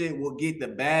suspension and shit will get the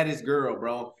baddest girl,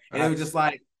 bro. And it was just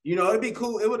like, you know, it'd be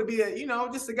cool. It would be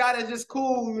just a guy that's just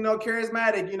cool,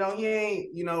 charismatic.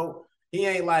 He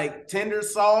ain't like tender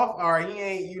soft, or he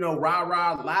ain't,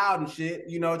 rah loud and shit,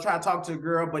 try to talk to a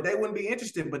girl, but they wouldn't be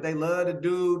interested. But they love the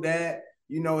dude that,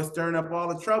 is stirring up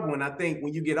all the trouble. And I think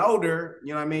when you get older,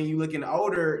 you looking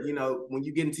older, when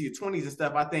you get into your 20s and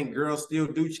stuff, I think girls still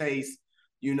do chase,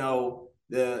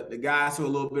 the guys who are a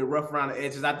little bit rough around the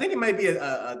edges. I think it may be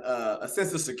a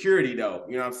sense of security, though.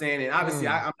 You know what I'm saying? And obviously,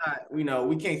 I'm not,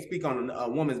 we can't speak on a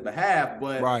woman's behalf,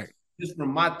 but right. Just from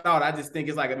my thought, I just think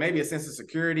it's like maybe a sense of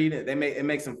security that it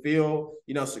makes them feel,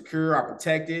 secure or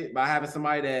protected by having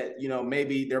somebody that,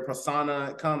 maybe their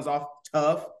persona comes off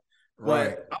tough.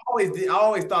 Right. But I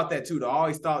always thought that too, though. I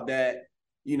always thought that,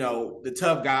 the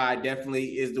tough guy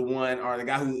definitely is the one, or the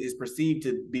guy who is perceived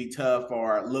to be tough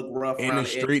or look rough in the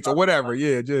streets or whatever.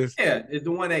 Yeah, it's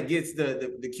the one that gets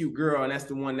the cute girl, and that's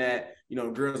the one that,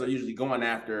 girls are usually going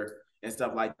after and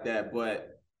stuff like that.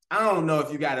 But I don't know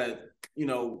if you gotta,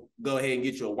 go ahead and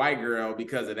get you a white girl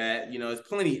because of that. There's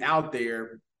plenty out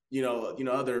there,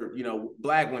 other,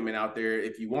 black women out there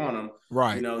if you want them.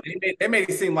 Right. They made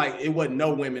it seem like it wasn't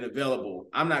no women available.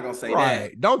 I'm not gonna say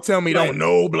that. Don't tell me don't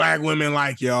know black women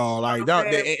like y'all. Like,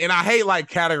 and I hate like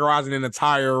categorizing an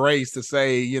entire race to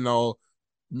say, no,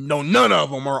 none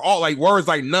of them, or all, like words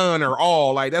like none or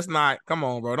all. Like, that's not, come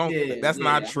on, bro. That's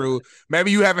not true.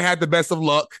 Maybe you haven't had the best of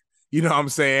luck. You know what I'm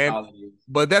saying?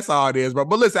 But that's all it is, bro.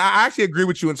 But listen, I actually agree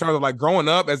with you in terms of like growing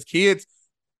up as kids,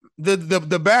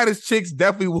 the baddest chicks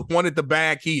definitely wanted the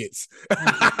bad kids.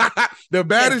 The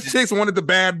baddest chicks wanted the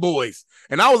bad boys.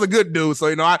 And I was a good dude. So,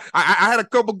 I had a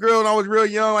couple girls when I was real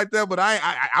young like that, but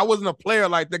I wasn't a player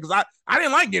like that because I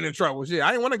didn't like getting in trouble. Shit,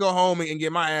 I didn't want to go home and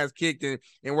get my ass kicked and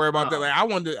worry about that. Like,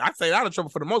 I stayed out of trouble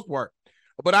for the most part.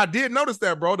 But I did notice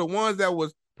that, bro. The ones that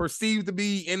was perceived to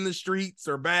be in the streets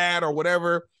or bad or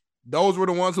whatever, those were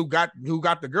the ones who got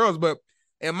the girls. But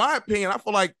in my opinion, I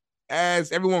feel like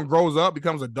as everyone grows up,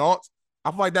 becomes adults, I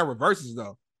feel like that reverses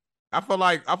though. I feel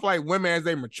like women, as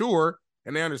they mature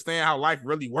and they understand how life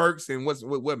really works and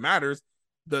what matters,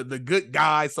 the good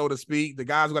guys, so to speak, the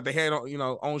guys who got their head on,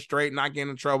 on straight, not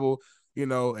getting in trouble,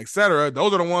 etc.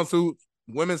 Those are the ones who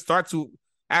women start to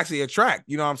actually attract.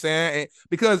 You know what I'm saying? And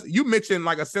because you mentioned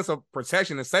like a sense of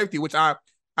protection and safety, which I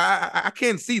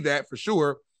can see that for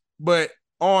sure, but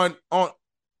I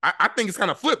think it's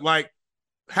kind of flipped. Like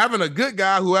having a good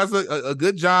guy who has a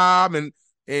good job and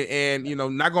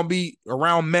not gonna be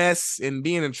around mess and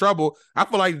being in trouble. I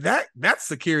feel like that's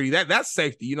security, that's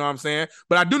safety. You know what I'm saying?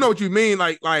 But I do know what you mean.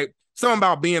 Like something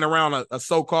about being around a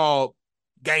so-called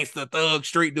gangster, thug,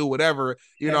 street dude, whatever.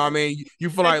 You know what I mean?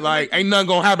 You feel like ain't nothing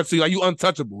gonna happen to you. Like you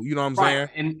untouchable. You know what I'm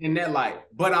saying? In that light.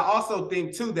 But I also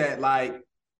think too that like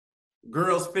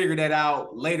girls figure that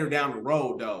out later down the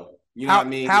road though. You know what I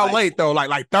mean? How like, late though?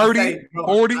 Like 30,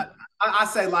 40? I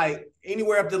say like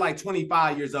anywhere up to like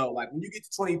 25 years old. Like when you get to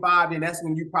 25, then that's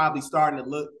when you're probably starting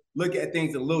to look at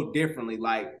things a little differently.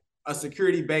 Like a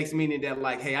security base, meaning that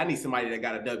like, hey, I need somebody that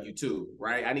got a W-2,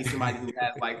 right? I need somebody who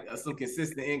has like some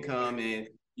consistent income, and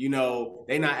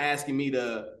they not asking me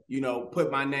to,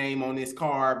 put my name on this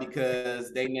car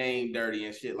because they name dirty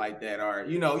and shit like that, or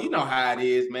you know how it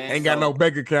is, man. Ain't got no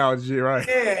bank account and shit, right?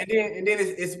 Yeah, and then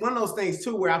it's one of those things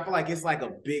too where I feel like it's like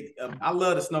a big. I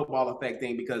love the snowball effect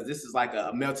thing because this is like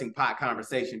a melting pot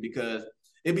conversation because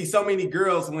it'd be so many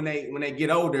girls when they get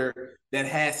older that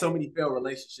had so many failed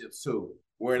relationships too,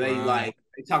 where they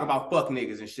talk about fuck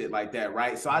niggas and shit like that,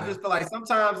 right? So I just feel like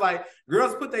sometimes like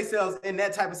girls put themselves in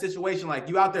that type of situation, like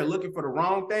you out there looking for the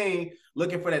wrong thing,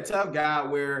 looking for that tough guy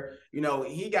where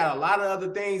he got a lot of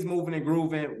other things moving and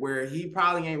grooving, where he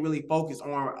probably ain't really focused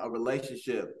on a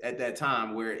relationship at that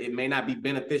time, where it may not be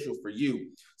beneficial for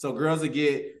you. So girls will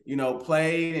get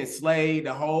played and slayed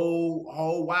the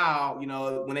whole while,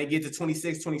 when they get to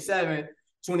 26, 27,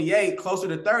 28, closer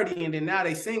to 30, and then now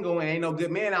they single and ain't no good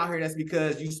man out here. That's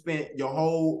because you spent your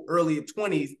whole early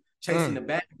 20s chasing the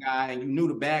bad guy, and you knew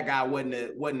the bad guy wasn't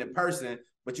the person,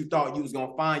 but you thought you was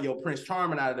gonna find your Prince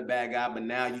Charming out of the bad guy. But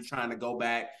now you're trying to go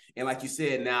back, and like you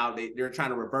said, now they're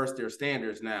trying to reverse their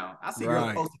standards. Now I see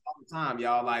girls posting all the time,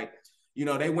 y'all. Like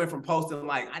they went from posting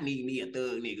like I need me a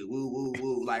thug nigga, woo woo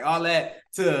woo, like all that,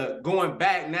 to going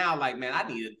back now like, man, I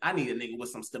need a nigga with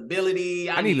some stability.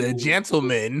 I need a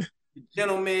gentleman.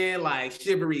 Gentleman, like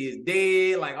chivalry is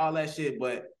dead, like all that shit.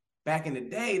 But back in the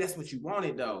day, that's what you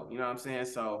wanted, though. You know what I'm saying?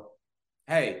 So,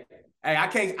 hey, I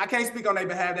can't speak on their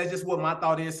behalf. That's just what my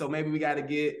thought is. So maybe we got to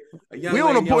get a young. We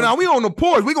on the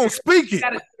porch. We gonna speak it.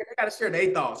 They gotta share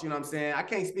their thoughts. You know what I'm saying? I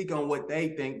can't speak on what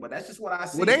they think, but that's just what I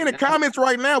see. Well, they in the comments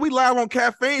right now. We live on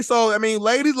Caffeine, so I mean,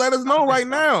 ladies, let us know right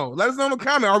now. Let us know in the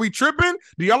comment. Are we tripping?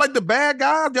 Do y'all like the bad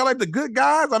guys? Do y'all like the good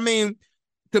guys? I mean,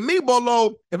 to me,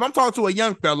 Bolo, if I'm talking to a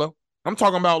young fella, I'm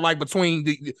talking about like between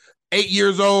the 8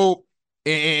 years old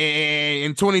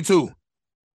and 22.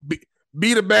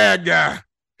 Be the bad guy.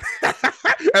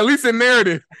 At least in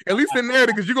narrative,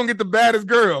 because you're going to get the baddest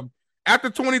girl.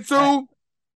 After 22,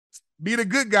 be the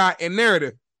good guy in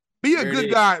narrative. Be a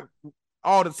good guy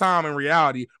all the time in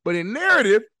reality. But in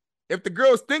narrative, if the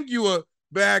girls think you a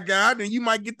bad guy, then you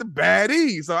might get the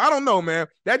baddie. So I don't know, man.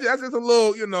 That's just a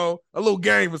little, a little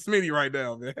game for Smitty right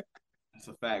now, man. That's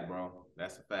a fact, bro.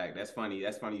 That's a fact. That's funny.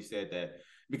 That's funny you said that.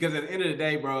 Because at the end of the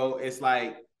day, bro, it's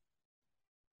like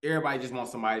everybody just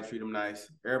wants somebody to treat them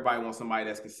nice. Everybody wants somebody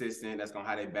that's consistent, that's gonna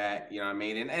have their back. You know what I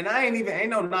mean? And ain't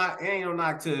no knock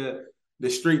to the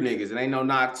street niggas. It ain't no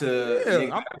knock to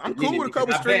niggas. I'm cool with a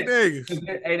couple street niggas.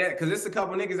 Because there's a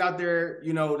couple niggas out there,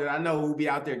 that I know who be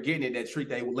out there getting it, that treat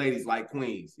their ladies like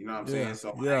queens. You know what I'm saying?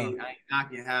 So I ain't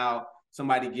knocking how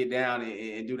somebody get down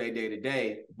and do their day to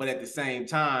day. But at the same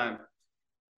time,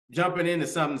 jumping into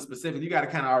something specific, you got to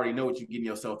kind of already know what you're getting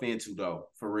yourself into, though,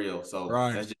 for real. So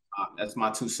that's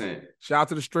my 2 cents. Shout out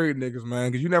to the street niggas,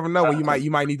 man, because you never know when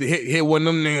you might need to hit one of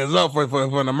them niggas up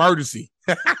for an emergency.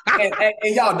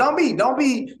 and y'all, don't be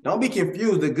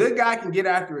confused. The good guy can get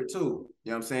after it too.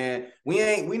 You know what I'm saying?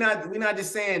 We not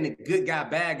just saying the good guy,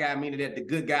 bad guy, meaning that the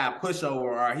good guy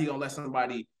pushover or he gonna let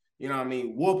somebody,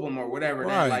 whoop him or whatever.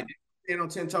 Right. Like they stand on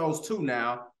 10 toes too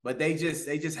now, but they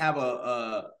just have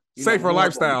a safer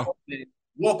lifestyle.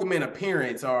 Welcoming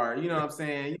appearance, or you know what I'm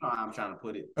saying? You know how I'm trying to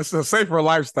put it. It's a safer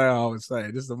lifestyle, I would say.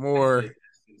 Just the more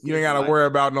you ain't gotta worry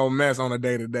about no mess on a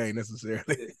day-to-day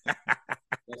necessarily.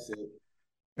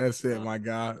 That's it, my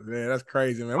God. Man, that's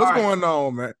crazy, man. What's going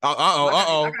on, man?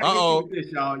 Uh-oh.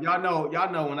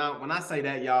 Y'all know when I say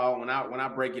that, y'all, when I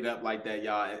break it up like that,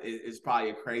 y'all, it's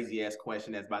probably a crazy ass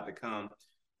question that's about to come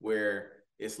where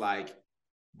it's like,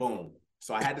 boom.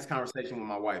 So I had this conversation with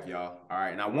my wife, y'all. All right.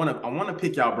 And I want to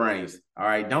pick y'all brains. All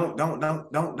right.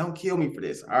 Don't kill me for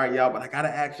this. All right, y'all. But I gotta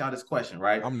ask y'all this question,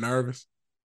 right? I'm nervous.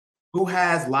 Who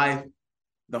has life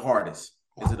the hardest?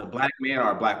 Is it a black man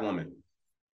or a black woman?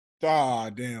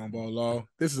 God damn, Bolo.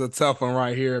 This is a tough one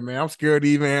right here, man. I'm scared to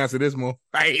even answer this one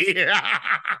right here.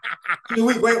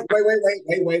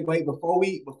 Wait. Before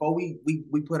we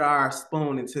put our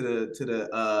spoon into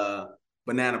the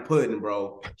banana pudding,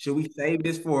 bro. Should we save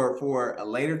this for a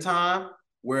later time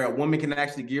where a woman can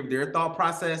actually give their thought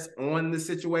process on the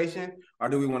situation, or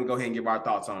do we want to go ahead and give our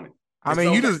thoughts on it? I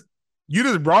mean, you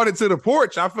just brought it to the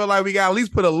porch. I feel like we got at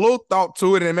least put a little thought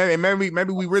to it, and maybe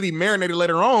we really marinated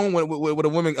later on with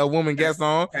a woman guest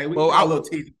on.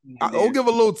 Okay, I'll give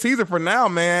a little teaser for now,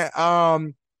 man.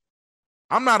 I'm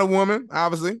not a woman,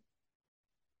 obviously.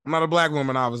 I'm not a black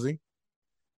woman, obviously,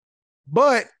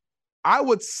 but I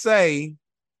would say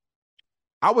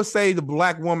the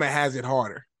black woman has it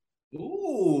harder.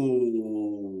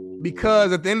 Ooh.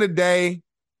 Because at the end of the day,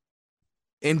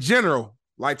 in general,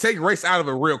 like take race out of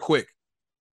it real quick.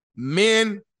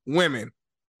 Men women,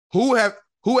 who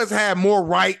has had more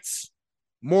rights,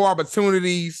 more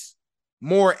opportunities,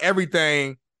 more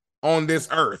everything on this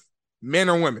earth? Men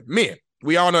or women? Men.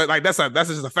 We all know, like, that's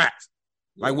just a fact.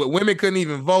 Like, women couldn't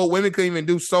even vote. Women couldn't even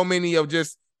do so many of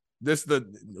just the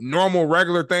normal,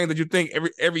 regular things that you think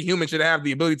every human should have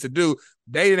the ability to do.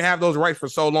 They didn't have those rights for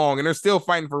so long, and they're still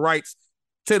fighting for rights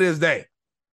to this day.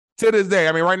 To this day,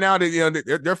 I mean, right now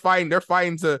they're fighting. They're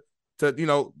fighting to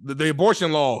the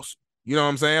abortion laws. You know what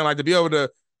I'm saying? Like, to be able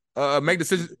to make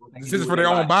decisions for their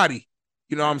own body.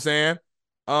 You know what I'm saying?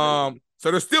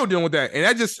 So they're still dealing with that, and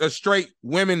that's just a straight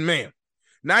women man.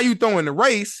 Now you throw in the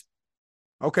race.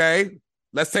 Okay,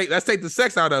 let's take the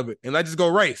sex out of it, and let's just go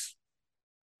race.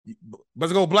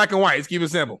 Let's go black and white. Let's keep it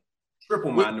simple.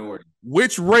 Triple minority.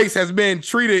 Which race has been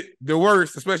treated the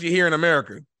worst, especially here in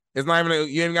America? It's not even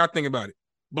you ain't got to think about it.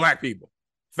 Black people.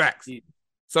 Facts. Yeah.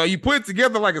 So you put it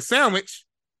together like a sandwich.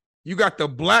 You got the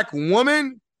black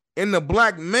woman and the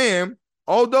black man.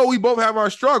 Although we both have our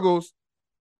struggles,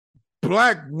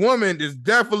 black woman is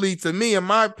definitely, to me, in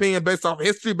my opinion, based off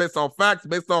history, based off facts,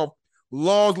 based off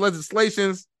laws,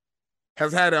 legislations,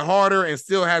 has had it harder and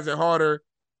still has it harder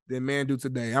than men do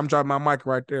today. I'm dropping my mic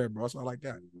right there, bro. That's all I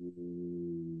got.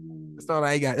 That's all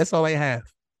I got. That's all I have.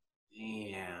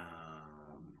 Damn.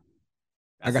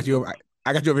 I got you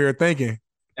over here thinking.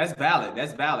 That's valid.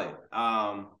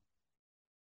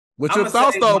 What's your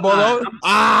thoughts, though, Bolo?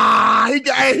 He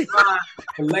got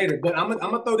later. But I'm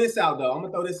gonna throw this out, though.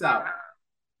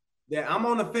 That I'm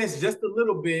on the fence just a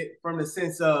little bit, from the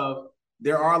sense of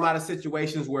there are a lot of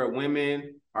situations where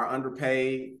women are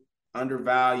underpaid,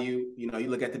 undervalued. You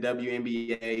look at the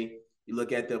WNBA, you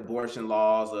look at the abortion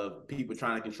laws of people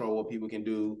trying to control what people can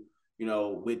do,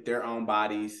 with their own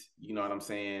bodies. You know what I'm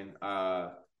saying?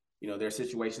 There are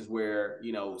situations where,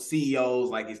 CEOs,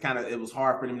 like, it was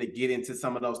hard for them to get into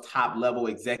some of those top level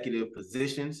executive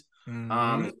positions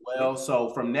as well.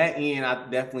 So from that end, I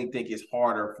definitely think it's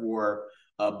harder for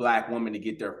a black woman to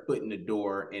get their foot in the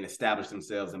door and establish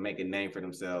themselves and make a name for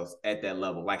themselves at that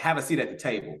level. Like, have a seat at the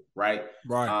table, right?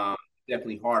 Right.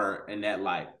 Definitely harder in that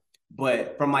light.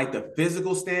 But from like the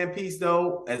physical stand piece,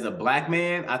 though, as a black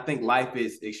man, I think life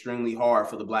is extremely hard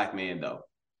for the black man, though.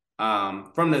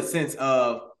 From the sense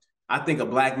of, I think a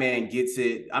black man gets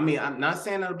it. I mean, I'm not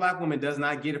saying that a black woman does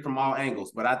not get it from all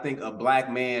angles, but I think a black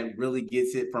man really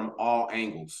gets it from all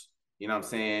angles. You know what I'm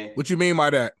saying? What you mean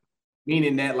by that?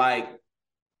 Meaning that, like,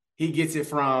 he gets it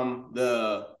from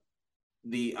the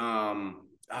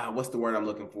what's the word I'm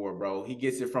looking for, bro? He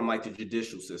gets it from, like, the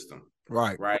judicial system.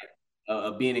 Right.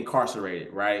 Of being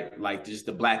incarcerated, right? Like, just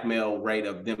the black male rate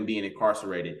of them being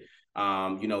incarcerated.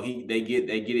 They get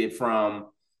it from,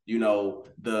 the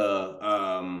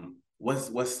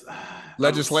what's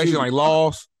legislation, like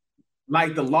laws,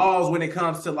 like the laws when it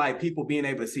comes to, like, people being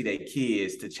able to see their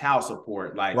kids, to child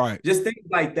support, like, right. Just things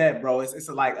like that, bro. It's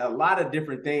like a lot of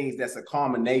different things that's a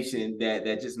culmination that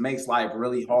just makes life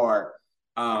really hard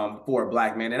for a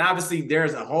black man. And obviously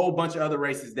there's a whole bunch of other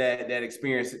races that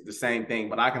experience the same thing,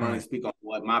 but I can only speak on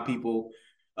what my people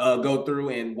go through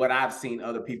and what I've seen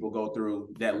other people go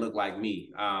through that look like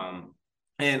me.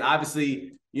 And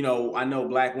obviously, I know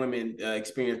black women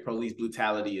experience police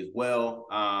brutality as well.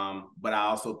 But I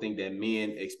also think that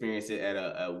men experience it at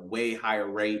a way higher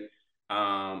rate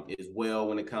as well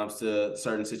when it comes to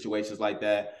certain situations like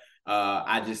that.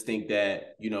 I just think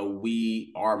that,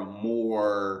 we are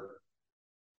more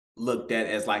looked at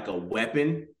as like a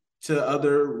weapon to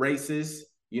other races,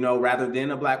 rather than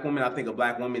a black woman. I think a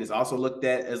black woman is also looked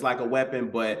at as like a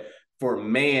weapon, but for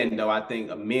man, though, I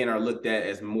think men are looked at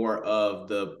as more of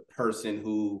the person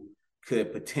who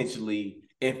could potentially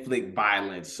inflict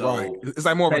violence. So right. It's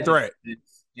like more of a threat.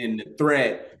 And the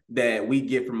threat that we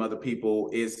get from other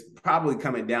people is probably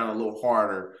coming down a little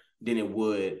harder than it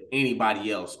would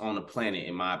anybody else on the planet,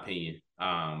 in my opinion,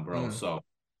 bro. So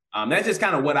that's just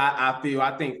kind of what I feel.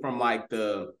 I think from, like,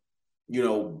 the,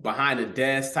 behind the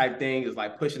desk type thing is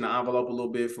like pushing the envelope a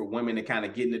little bit for women to kind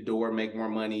of get in the door, make more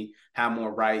money, have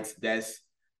more rights. That's,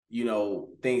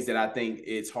 things that I think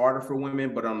it's harder for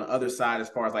women. But on the other side, as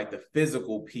far as like the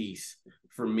physical piece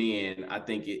for men, I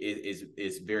think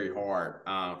it's very hard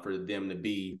for them to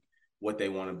be what they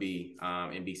want to be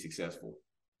and be successful.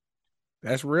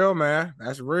 That's real, man.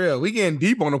 That's real. We getting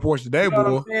deep on the porch today, what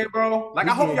boy. I'm saying, bro? Like,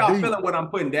 I hope y'all feeling what I'm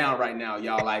putting down right now,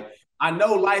 y'all. Like, I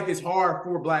know life is hard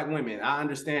for black women. I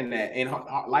understand that. And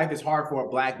life is hard for a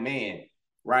black man,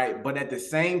 right? But at the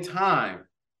same time,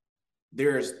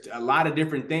 there's a lot of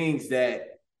different things that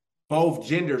both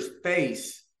genders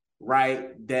face,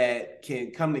 right, that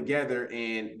can come together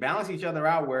and balance each other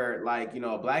out, where, like,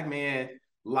 a black man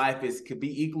life could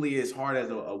be equally as hard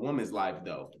as a woman's life,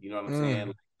 though. You know what I'm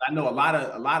saying? I know a lot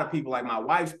of people, like my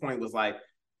wife's point was like,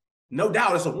 no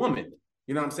doubt it's a woman.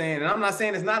 You know what I'm saying? And I'm not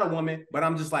saying it's not a woman, but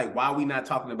I'm just like, why are we not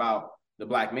talking about the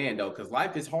black man though? Because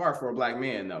life is hard for a black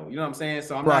man though. You know what I'm saying?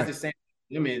 So I'm not just saying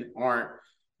women aren't,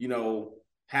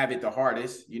 have it the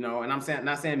hardest, and I'm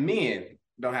not saying men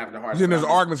don't have it the hardest. Then there's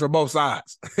arguments for both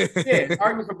sides. Yeah,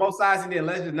 arguments for both sides, and then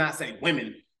let's just not say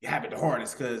women have it the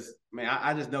hardest, because man,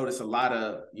 I just noticed a lot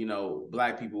of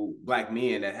black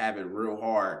men that have it real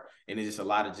hard, and it's just a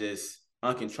lot of just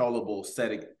uncontrollable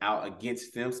setting out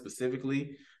against them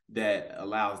specifically that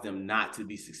allows them not to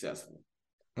be successful.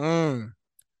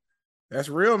 That's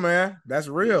real, man. That's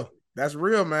real. That's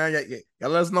real, man.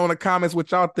 Y'all let us know in the comments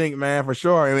what y'all think, man, for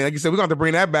sure. I mean, like you said, we're going to have to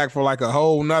bring that back for like a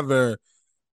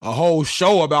whole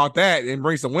show about that and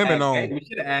bring some women on. We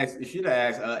should have asked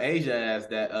Asia asked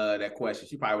that question.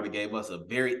 She probably would have gave us a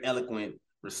very eloquent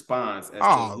response as to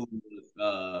who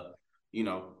was,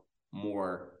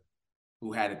 more,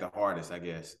 who had it the hardest, I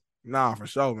guess. Nah, for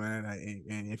sure, man.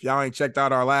 And if y'all ain't checked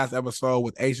out our last episode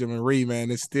with Asia Marie, man,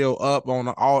 it's still up on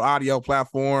all audio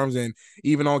platforms, and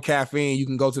even on Caffeine. You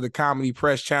can go to the Comedy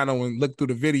Press channel and look through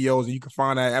the videos, and you can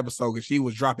find that episode because she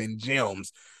was dropping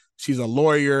gems. She's a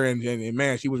lawyer, and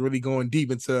man, she was really going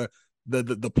deep into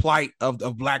the plight of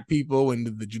black people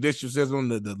and the judicial system,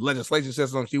 the legislation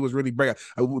system. She was really breaking.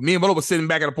 Me and Bolo was sitting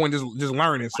back at a point just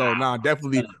learning. So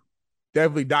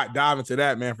definitely dive into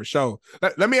that, man, for sure.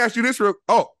 Let me ask you this real.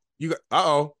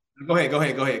 Go ahead.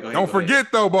 Don't forget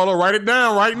though, Bolo. Write it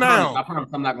down right now. I promise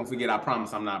I'm not gonna forget. I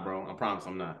promise I'm not, bro. I promise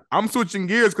I'm not. I'm switching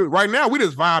gears because right now we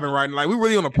just vibing right now. Like we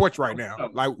really on the porch right now.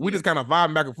 Like we just kind of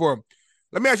vibing back and forth.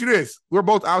 Let me ask you this. We're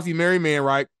both obviously married men,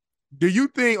 right? Do you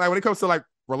think, like, when it comes to, like,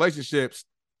 relationships,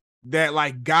 that,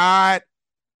 like, God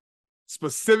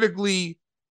specifically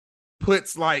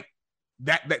puts, like,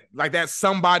 that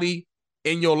somebody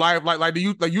in your life? Like, do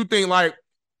you think, like,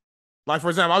 for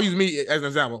example, I'll use me as an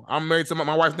example. I'm married to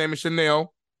my wife's name is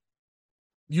Chanel.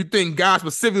 You think God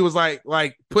specifically was,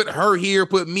 like, put her here,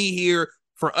 put me here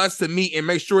for us to meet and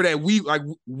make sure that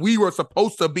we were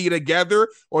supposed to be together?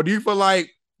 Or do you feel like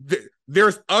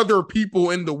there's other people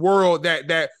in the world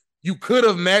that you could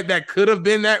have met that could have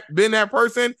been that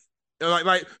person?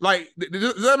 Like,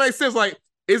 does that make sense? Like,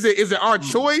 is it our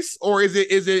choice, or is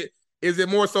it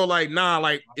more so like, nah,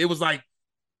 like it was like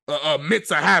meant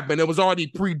to happen? It was already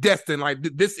predestined. Like,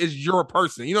 this is your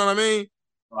person. You know what I mean?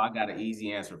 Bro, I got an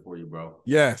easy answer for you, bro.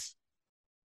 Yes.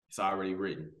 It's already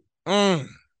written.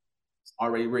 It's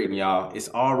already written, y'all. It's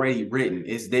already written.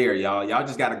 It's there, y'all. Y'all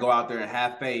just got to go out there and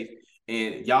have faith.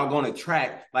 And y'all going to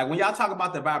attract, like when y'all talk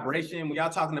about the vibration, when y'all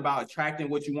talking about attracting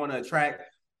what you want to attract,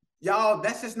 y'all,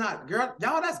 that's just not, girl,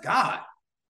 y'all, that's God.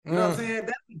 You know what I'm saying?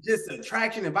 That's just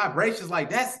attraction and vibrations. Like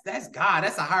that's God.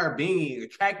 That's a higher being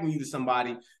attracting you to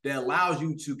somebody that allows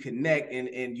you to connect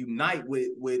and unite with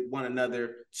one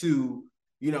another to,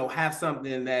 have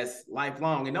something that's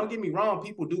lifelong. And don't get me wrong,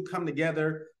 people do come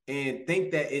together and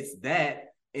think that it's that,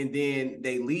 and then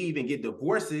they leave and get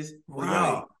divorces.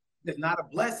 Wow. It's not a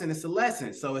blessing, it's a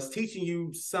lesson. So it's teaching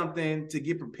you something to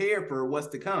get prepared for what's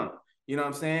to come. You know what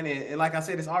I'm saying? And like I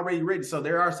said, it's already written. So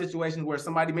there are situations where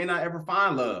somebody may not ever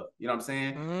find love. You know what I'm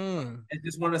saying? It's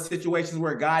just one of the situations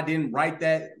where God didn't write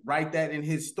that in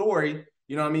his story,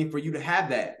 you know what I mean, for you to have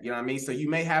that. You know what I mean? So you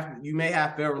may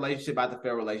have failed relationship after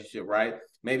failed relationship, right?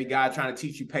 Maybe God trying to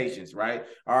teach you patience, right?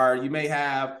 Or you may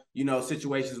have,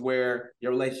 situations where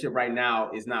your relationship right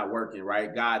now is not working,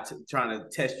 right? God trying to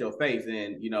test your faith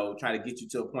and, try to get you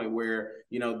to a point where,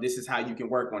 this is how you can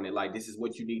work on it. Like, this is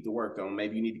what you need to work on.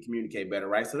 Maybe you need to communicate better,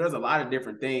 right? So there's a lot of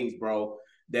different things, bro,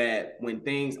 that when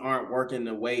things aren't working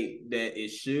the way that it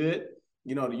should,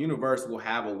 the universe will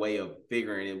have a way of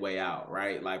figuring its way out,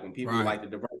 right? Like when people like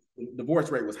the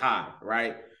divorce rate was high,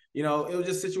 right? It was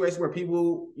just a situation where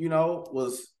people,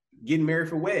 was getting married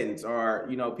for weddings, or,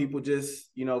 people just,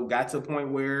 got to a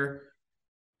point where,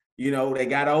 they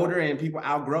got older and people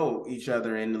outgrow each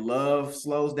other and the love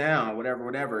slows down,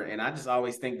 whatever. And I just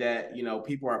always think that,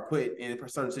 people are put in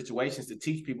certain situations to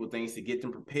teach people things to get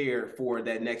them prepared for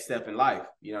that next step in life.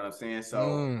 You know what I'm saying?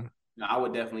 So I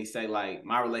would definitely say, like,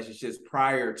 my relationships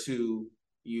prior to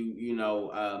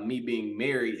me being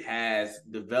married has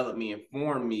developed me and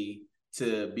formed me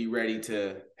to be ready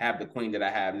to have the queen that I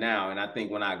have now. And I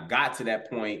think when I got to that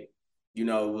point, it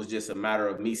was just a matter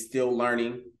of me still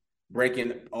learning,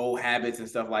 breaking old habits and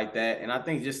stuff like that. And I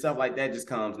think just stuff like that just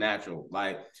comes natural.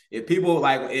 Like if people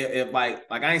like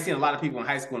I ain't seen a lot of people in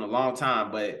high school in a long time,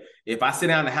 but if I sit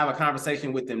down and have a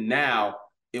conversation with them now,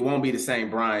 it won't be the same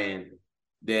Brian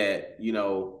that,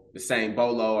 the same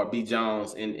Bolo or B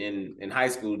Jones in high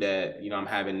school that, I'm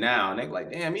having now. And they're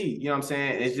like, damn, you know what I'm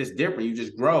saying? It's just different. You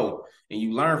just grow and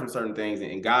you learn from certain things,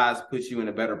 and God's put you in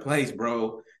a better place,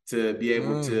 bro, to be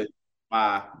able to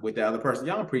buy with the other person.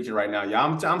 Y'all, I'm preaching right now,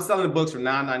 y'all. I'm selling the books for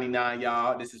 $9.99,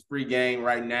 y'all. This is free game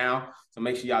right now. So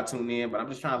make sure y'all tune in. But I'm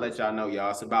just trying to let y'all know,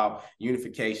 y'all, it's about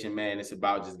unification, man. It's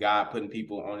about just God putting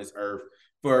people on this earth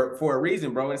for a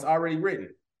reason, bro. It's already written.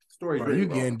 Story's written, You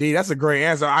bro. getting D. That's a great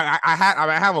answer. I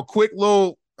have a quick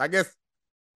little, I guess,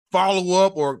 follow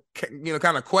up or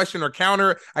kind of question or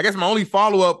counter. I guess my only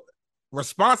follow up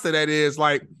response to that is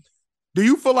like, do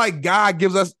you feel like God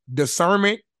gives us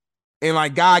discernment and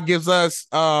like God gives us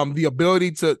the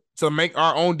ability to make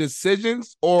our own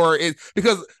decisions, or is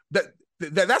because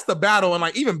that's the battle, and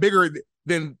like even bigger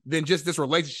than just this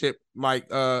relationship like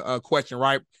question,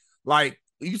 right? Like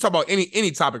you talk about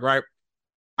any topic, right?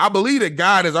 I believe that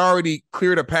God has already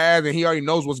cleared a path and he already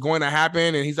knows what's going to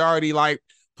happen, and he's already like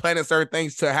planning certain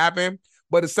things to happen.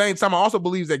 But at the same time, I also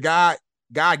believe that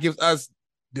God gives us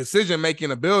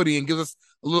decision-making ability and gives us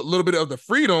a little bit of the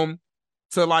freedom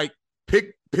to like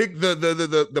pick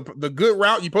the good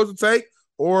route you're supposed to take,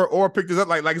 or pick this up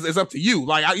like it's up to you.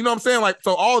 Like, you know what I'm saying? Like,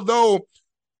 so although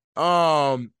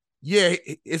yeah,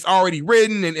 it's already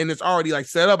written and it's already like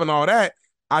set up and all that,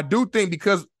 I do think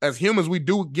because as humans, we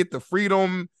do get the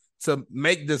freedom to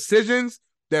make decisions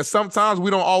that sometimes we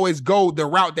don't always go the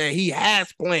route that he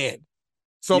has planned.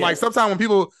 So like sometimes when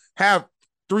people have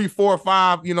 3, 4,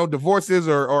 5, divorces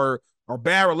or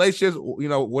bad relationships,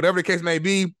 whatever the case may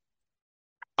be,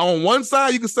 on one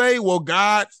side you can say, well,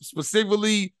 God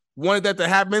specifically wanted that to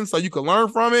happen so you can learn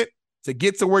from it to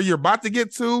get to where you're about to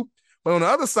get to. But on the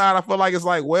other side, I feel like it's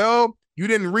like, well, you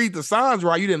didn't read the signs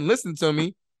right. You didn't listen to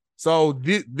me. So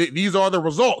these are the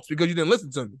results because you didn't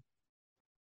listen to me.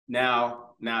 Now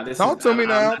this Talk is to me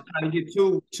now. I'm not trying to get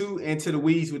too into the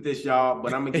weeds with this, y'all,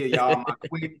 but I'm gonna give y'all my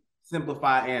quick,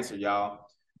 simplified answer, y'all.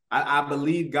 I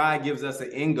believe God gives us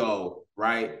an end goal,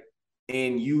 right?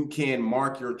 And you can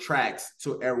mark your tracks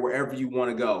to wherever you want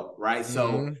to go, right?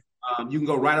 So you can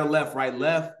go right or left. Right,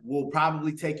 left will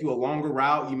probably take you a longer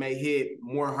route. You may hit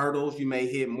more hurdles. You may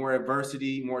hit more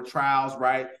adversity, more trials,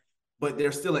 right? But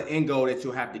there's still an end goal that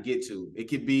you'll have to get to. It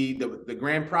could be the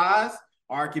grand prize,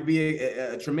 or it could be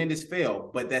a tremendous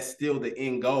fail, but that's still the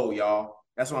end goal, y'all.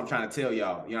 That's what I'm trying to tell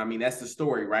y'all. You know what I mean? That's the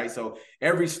story, right? So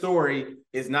every story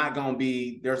is not going to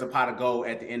be there's a pot of gold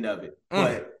at the end of it.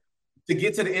 But to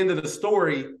get to the end of the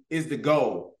story is the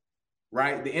goal,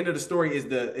 right? The end of the story is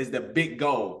the big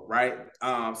goal, right?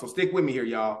 So stick with me here,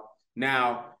 y'all.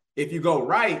 Now, if you go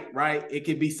right, it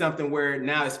could be something where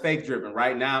now it's faith driven,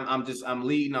 right? Now I'm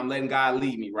leading, I'm letting God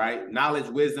lead me, right? Knowledge,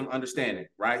 wisdom, understanding,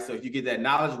 right? So if you get that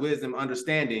knowledge, wisdom,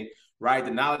 understanding, right?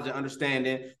 The knowledge and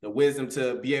understanding, the wisdom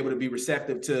to be able to be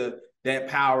receptive to that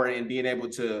power and being able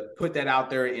to put that out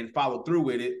there and follow through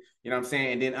with it. You know what I'm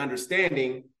saying? And then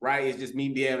understanding, right, is just me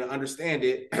being able to understand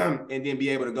it and then be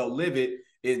able to go live it.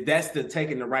 That's the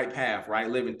taking the right path, right?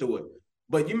 Living through it.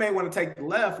 But you may want to take the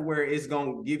left where it's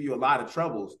going to give you a lot of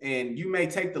troubles. And you may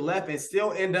take the left and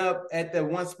still end up at the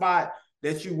one spot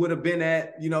that you would have been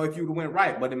at, if you would have went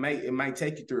right. But it might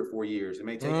take you 3 or 4 years. It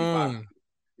may take you 5 years.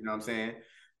 You know what I'm saying?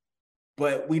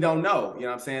 But we don't know, you know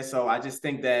what I'm saying? So I just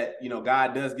think that,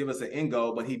 God does give us an end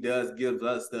goal, but he does give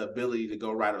us the ability to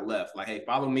go right or left. Like, hey,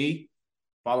 follow me,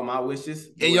 follow my wishes.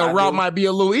 And your route might be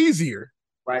a little easier.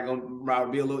 Right, route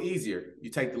will be a little easier.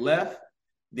 You take the left,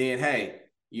 then, hey,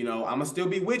 I'm going to still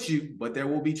be with you, but there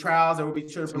will be trials, there will be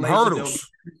tribulations, hurdles.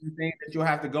 there will be things that you'll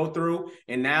have to go through.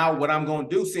 And now what I'm going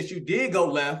to do, since you did go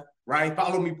left, right,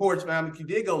 follow me, Porch, man, if you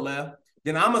did go left,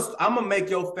 then I'm gonna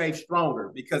make your faith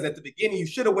stronger, because at the beginning you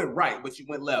should have went right, but you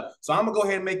went left. So I'm gonna go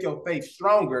ahead and make your faith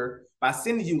stronger by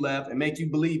sending you left and make you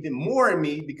believe more in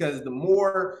me, because the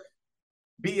more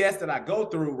BS that I go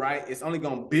through, right, it's only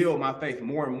gonna build my faith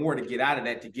more and more to get out of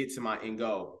that, to get to my end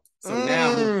goal. So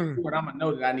now I'm gonna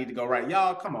know that I need to go right.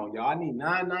 Y'all, come on, y'all. I need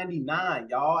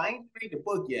 $9.99, y'all. I ain't read the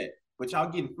book yet, but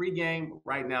y'all getting free game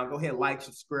right now. Go ahead, like,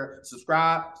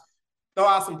 subscribe, throw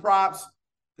out some props.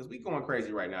 Because we going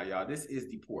crazy right now, y'all. This is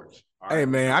the Porch. Hey,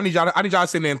 man, I need y'all to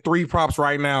send in 3 props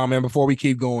right now, man, before we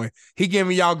keep going. He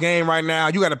giving y'all game right now.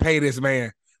 You got to pay this,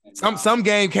 man. Some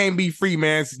game can't be free,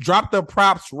 man. Drop the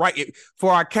props right.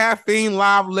 For our Caffeine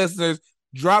Live listeners,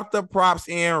 drop the props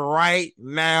in right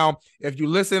now. If you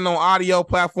listen on audio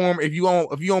platform, if you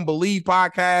don't Believe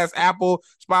Podcast, Apple,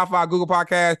 Spotify, Google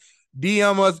Podcast,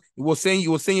 DM us. We'll send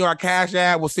you our Cash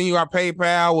App. We'll send you our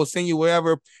PayPal. We'll send you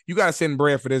wherever. You got to send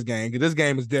bread for this game, because this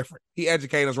game is different. He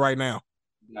educating us right now.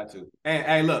 Got to. And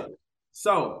hey, look.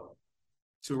 So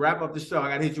to wrap up the show, I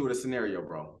got to hit you with a scenario,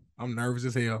 bro. I'm nervous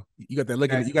as hell. You got that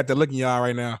look. Okay. You got that look in your eye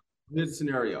right now. Here's the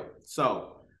scenario.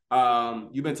 So,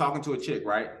 you've been talking to a chick,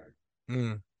 right?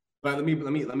 Mm. But let me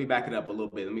back it up a little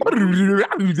bit. Let me back it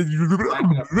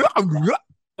up.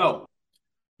 So,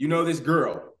 you know this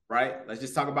girl, right? Let's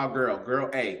just talk about girl. Girl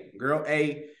A. Girl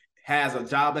A has a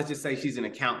job. Let's just say she's an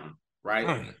accountant,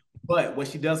 right? But what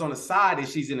she does on the side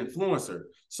is she's an influencer.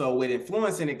 So with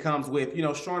influencing, it comes with,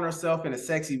 showing herself in a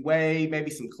sexy way,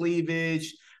 maybe some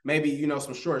cleavage, maybe,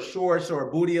 some short shorts or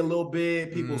a booty a little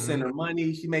bit. People send her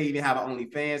money. She may even have an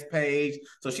OnlyFans page.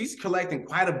 So she's collecting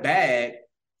quite a bag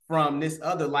from this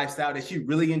other lifestyle that she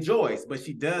really enjoys, but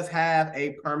she does have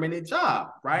a permanent job,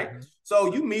 right?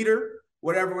 So you meet her,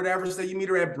 whatever. Say you meet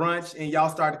her at brunch and y'all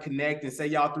start to connect and say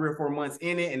y'all 3 or 4 months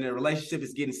in it and the relationship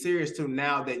is getting serious to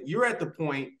now that you're at the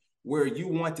point where you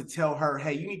want to tell her,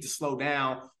 hey, you need to slow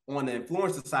down on the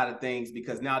influencer side of things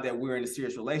because now that we're in a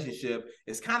serious relationship,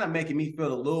 it's kind of making me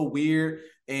feel a little weird.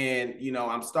 And,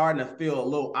 I'm starting to feel a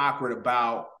little awkward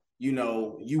about,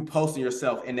 you posting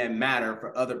yourself in that manner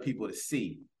for other people to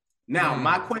see. Now,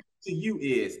 my question to you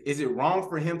is it wrong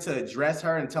for him to address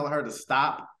her and tell her to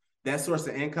stop that source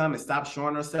of income and stop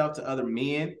showing herself to other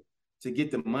men to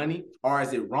get the money? Or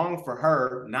is it wrong for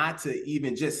her not to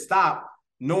even just stop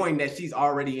knowing that she's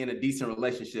already in a decent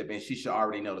relationship and she should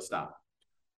already know to stop?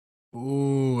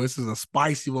 Ooh, this is a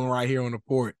spicy one right here on the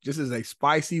porch. This is a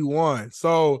spicy one.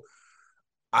 So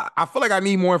I feel like I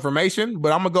need more information,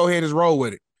 but I'm going to go ahead and just roll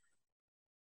with it.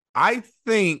 I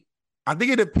think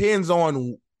it depends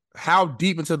on how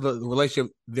deep into the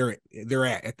relationship they're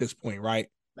at this point, right?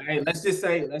 Hey, let's just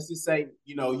say,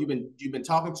 you've been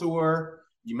talking to her,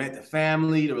 you met the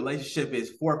family, the relationship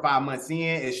is 4 or 5 months in,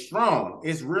 it's strong,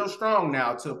 it's real strong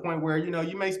now to a point where,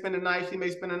 you may spend a night, she may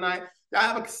spend a night, y'all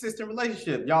have a consistent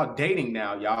relationship, y'all dating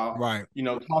now, y'all, right?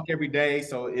 Talk every day,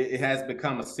 so it has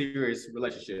become a serious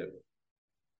relationship.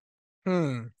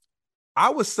 I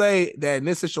would say that in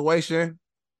this situation,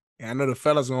 and I know the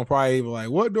fellas are gonna probably be like,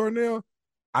 what, Darnell?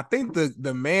 I think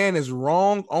the man is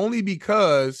wrong only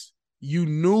because you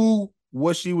knew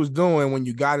what she was doing when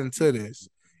you got into this.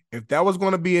 If that was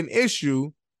going to be an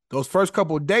issue, those first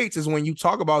couple of dates is when you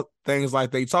talk about things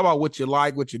like that. You talk about what you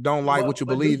like, what you don't like, what you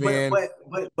believe in.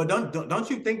 But don't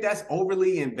you think that's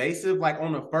overly invasive? Like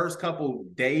on the first couple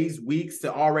days, weeks,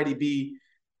 to already be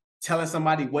telling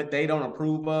somebody what they don't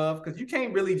approve of? Because you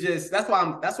can't really just. That's why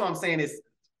I'm saying it's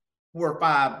 4 or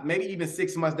 5, maybe even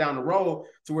 6 months down the road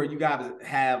to where you guys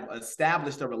have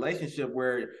established a relationship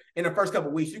where in the first couple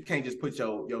of weeks, you can't just put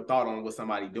your thought on what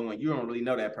somebody doing. You don't really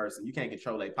know that person. You can't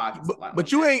control their pockets.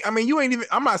 But you ain't, you ain't even,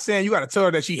 I'm not saying you got to tell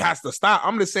her that she has to stop.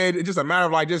 I'm just saying it's just a matter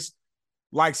of just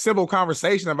simple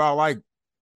conversation about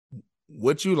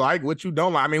what you like, what you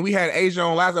don't like. We had Asia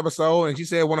on last episode and she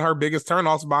said one of her biggest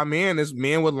turnoffs by men is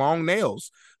men with long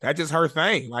nails. That's just her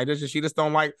thing. She just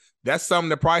don't like. That's something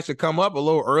that probably should come up a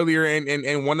little earlier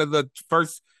in one of the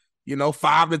first,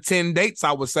 5 to 10 dates,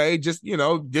 I would say, just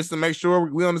to make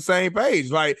sure we're on the same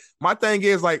page. My thing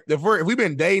is if we've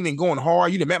been dating and going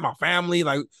hard, you done met my family,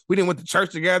 we didn't went to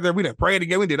church together, we didn't pray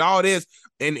together, we did all this,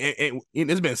 and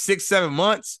it's been 6-7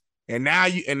 months, and now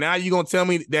you gonna tell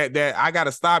me that I got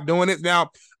to stop doing it now.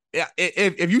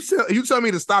 If you tell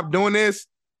me to stop doing this,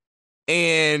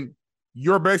 and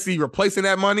you're basically replacing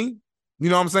that money. You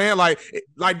know what I'm saying?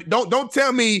 Don't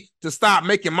tell me to stop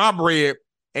making my bread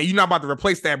and you're not about to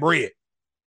replace that bread.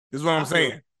 This is what I'm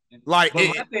saying. My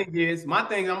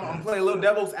thing, I'm playing a little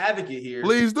devil's advocate here.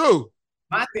 Please do.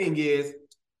 My thing is,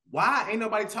 why ain't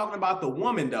nobody talking about the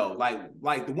woman though?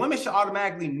 Like the woman should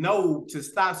automatically know to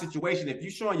stop situation. If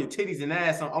you showing your titties and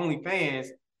ass on OnlyFans,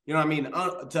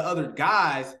 to other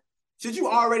guys, should you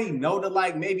already know to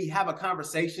maybe have a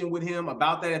conversation with him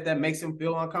about that if that makes him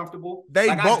feel uncomfortable? They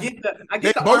both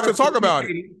should talk about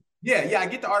it. Yeah, I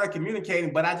get the art of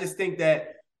communicating, but I just think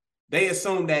that they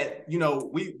assume that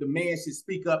the man should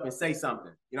speak up and say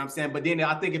something. You know what I'm saying? But then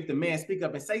I think if the man speak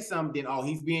up and say something, then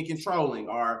he's being controlling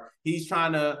or he's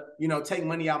trying to take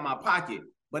money out of my pocket.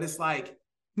 But it's like,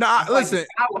 listen,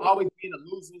 I will always be in a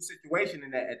lose-lose situation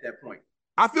at that point.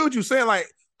 I feel what you're saying.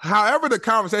 However the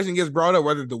conversation gets brought up,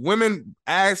 whether the women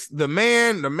ask the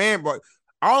man, but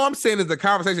all I'm saying is the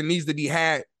conversation needs to be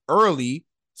had early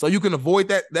so you can avoid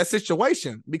that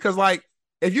situation. Because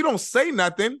if you don't say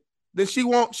nothing, then she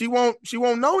won't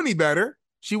know any better.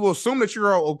 She will assume that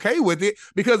you're okay with it.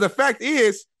 Because the fact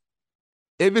is,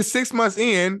 if it's 6 months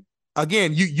in,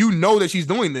 again, you know that she's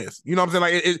doing this. You know what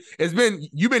I'm saying?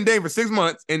 You've been dating for 6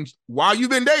 months, and while you've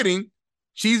been dating,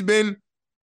 she's been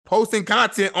posting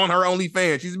content on her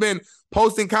OnlyFans. She's been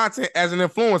posting content as an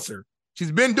influencer.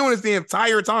 She's been doing this the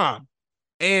entire time.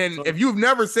 And if you've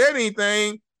never said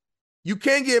anything, you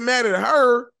can't get mad at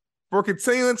her for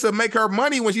continuing to make her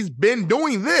money when she's been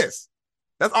doing this.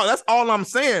 That's all I'm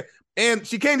saying. And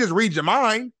she can't just read your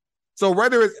mind. So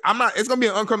whether it's gonna be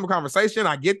an uncomfortable conversation.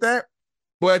 I get that.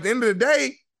 But at the end of the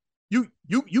day, you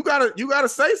gotta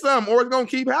say something, or it's gonna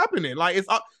keep happening. Like it's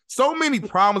so many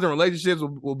problems in relationships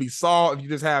will be solved if you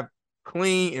just have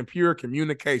clean and pure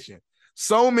communication.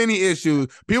 So many issues.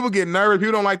 People get nervous.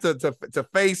 People don't like to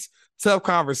face tough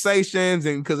conversations,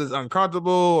 and because it's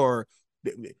uncomfortable, or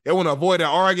they want to avoid an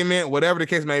argument, whatever the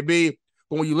case may be.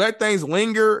 But when you let things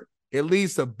linger, it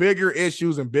leads to bigger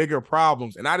issues and bigger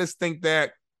problems. And I just think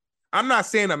that I'm not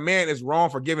saying a man is wrong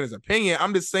for giving his opinion.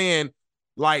 I'm just saying,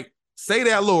 like, say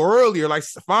that a little earlier, like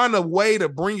find a way to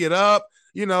bring it up.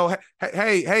 You know,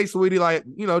 hey, sweetie, like,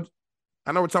 you know,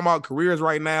 I know we're talking about careers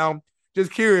right now.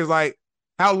 Just curious, like,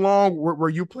 how long were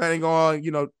you planning on,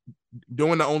 you know,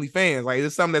 doing the OnlyFans? Like, is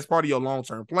this something that's part of your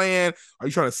long-term plan? Are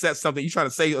you trying to set something? You trying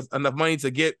to save enough money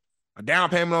to get a down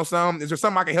payment on something? Is there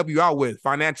something I can help you out with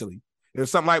financially?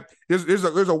 There's something like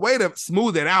there's a way to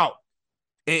smooth it out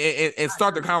and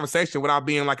start the conversation without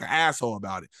being like an asshole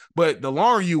about it. But the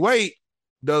longer you wait,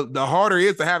 the harder it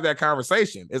is to have that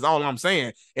conversation. Is all I'm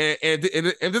saying. And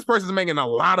if this person's making a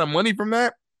lot of money from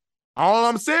that, all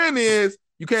I'm saying is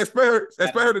you can't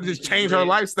expect her to just change her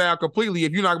lifestyle completely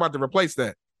if you're not about to replace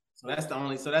that. So that's the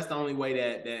only way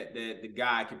that the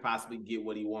guy can possibly get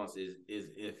what he wants is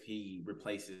if he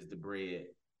replaces the bread,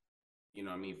 you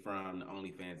know what I mean, from the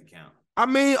OnlyFans account.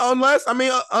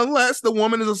 Unless the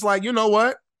woman is just like, you know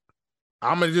what,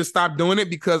 I'm gonna just stop doing it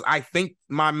because I think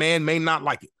my man may not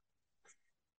like it.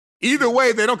 Either way,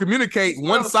 if they don't communicate,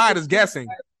 one side is guessing.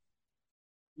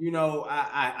 You know,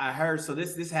 I heard, so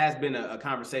this has been a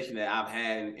conversation that I've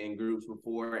had in groups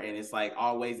before, and it's like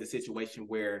always a situation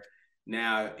where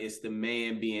now it's the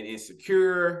man being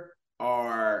insecure,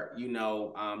 or, you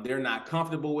know, they're not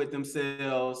comfortable with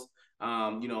themselves.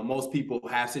 You know, most people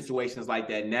have situations like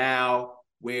that now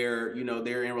where, you know,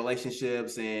 they're in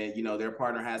relationships and, you know, their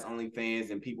partner has OnlyFans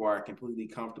and people are completely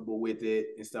comfortable with it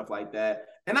and stuff like that.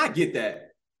 And I get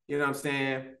that, you know what I'm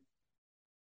saying?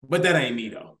 But that ain't me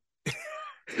though.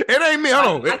 It ain't me.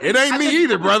 Hold on. It ain't me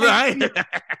either, brother.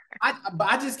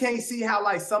 I just can't see how,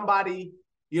 like, somebody,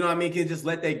 you know what I mean, can just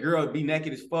let that girl be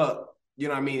naked as fuck, you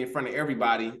know what I mean, in front of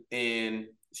everybody, and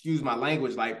excuse my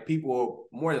language, like, people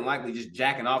are more than likely just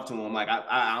jacking off to him. Like,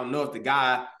 I don't know if the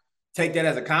guy take that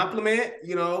as a compliment,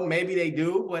 you know, maybe they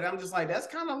do, but I'm just like, that's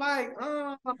kind of like,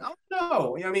 I don't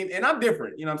know, you know what I mean? And I'm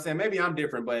different, you know what I'm saying? Maybe I'm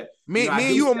different, but me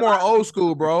and you are more old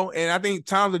school, bro. And I think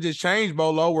times have just changed,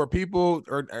 Bolo, where people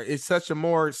it's such a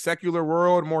more secular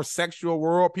world, more sexual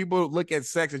world. People look at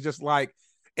sex as just like,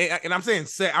 and I'm saying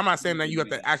sex, I'm not saying that you have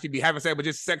to actually be having sex, but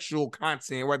just sexual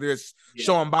content, whether it's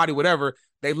showing body, whatever.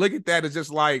 They look at that as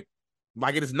just like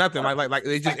it is nothing. Like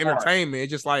it's just entertainment.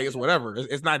 It's just like, it's whatever.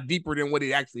 It's not deeper than what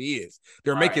it actually is.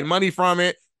 They're making money from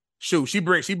it. Shoot, she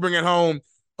bringing home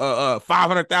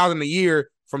 500,000 a year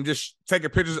from just taking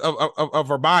pictures of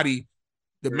her body.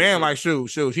 The man, like, she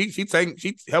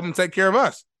helping take care of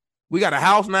us. We got a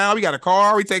house now. We got a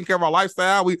car. We taking care of our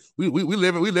lifestyle. We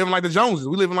living like the Joneses.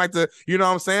 We living like the, you know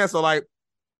what I'm saying? So, like,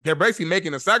 they're basically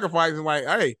making a sacrifice and like,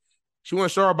 hey, she want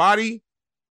to show her body,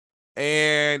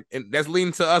 and that's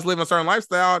leading to us living a certain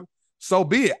lifestyle. So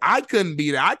be it. I couldn't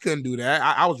be that. I couldn't do that.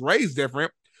 I was raised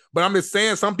different, but I'm just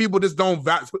saying some people just don't.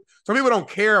 Some people don't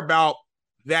care about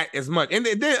that as much. And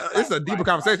then it's a deeper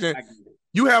conversation.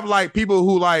 You have like people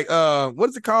who like what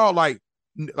is it called, like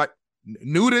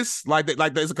nudists,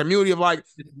 like there's a community of like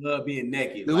love being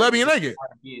naked. They love being naked.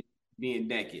 Being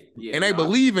naked. Yeah, and they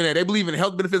believe in it. They believe in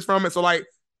health benefits from it. So like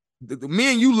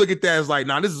me and you look at that as like,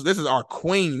 nah, this is our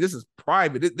queen. This is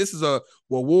private. This is a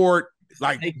reward,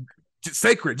 like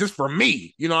sacred, just for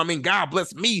me. You know what I mean? God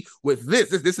bless me with this.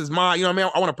 This is my, you know what I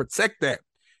mean? I want to protect that.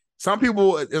 Some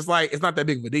people, it's like, it's not that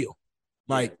big of a deal.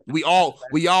 Like we all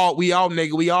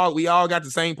nigga, we all got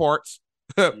the same parts,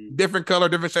 different color,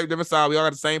 different shape, different size. We all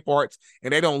got the same parts,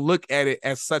 and they don't look at it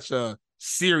as such a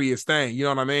serious thing. You know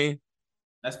what I mean?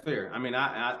 That's fair. I mean,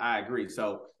 I agree.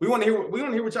 So we want to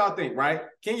hear what y'all think, right?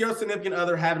 Can your significant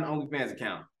other have an OnlyFans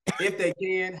account? If they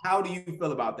can, how do you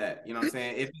feel about that? You know what I'm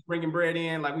saying? If it's bringing bread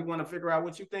in, like, we want to figure out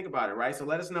what you think about it, right? So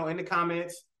let us know in the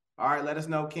comments. All right, let us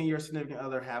know, can your significant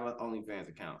other have an OnlyFans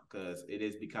account? Because it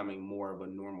is becoming more of a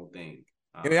normal thing.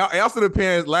 And it also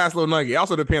depends, last little nugget, it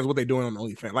also depends what they're doing on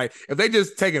OnlyFans. Like, if they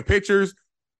just taking pictures,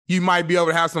 you might be able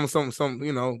to have some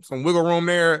you know, some wiggle room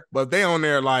there. But if they on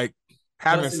there like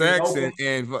having sex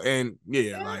and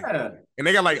yeah, like, and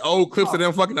they got like old clips of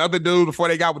them fucking other dude before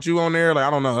they got with you on there. Like, I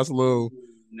don't know, that's a little.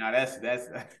 No, that's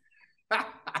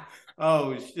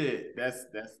oh shit, that's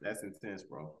intense,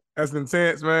 bro. That's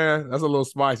intense, man. That's a little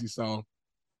spicy. So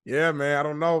Yeah, man. I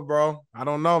don't know, bro. I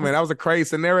don't know, man. That was a crazy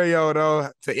scenario, though,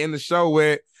 to end the show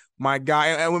with, my guy.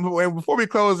 And before we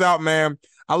close out, man,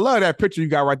 I love that picture you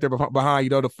got right there behind you,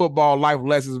 though. The football life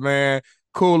lessons, man.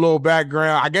 Cool little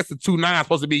background. I guess the 2-9 is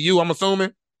supposed to be you, I'm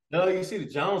assuming. No, you see the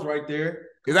Jones right there.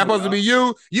 Is that supposed to be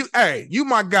you? Hey, you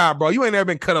my guy, bro. You ain't never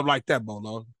been cut up like that,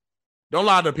 Bolo. Don't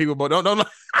lie to people, bro. Don't lie.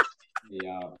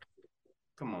 Y'all.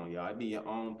 Come on, y'all. It be your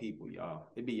own people,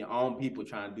 y'all. It be your own people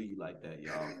trying to do you like that,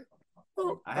 y'all.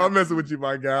 I'm messing with you,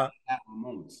 my guy. I have my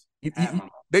moments.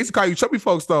 They used to call you chubby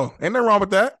folks, though. Ain't nothing wrong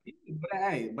with that.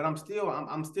 But I'm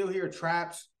still here.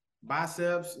 Traps,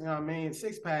 biceps. You know what I mean?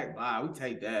 6-pack. We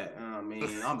take that. You know what I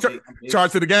mean? I'm big.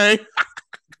 Charge to the game.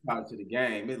 Charge to the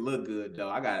game. It look good though.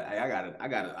 I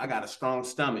got a strong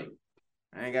stomach.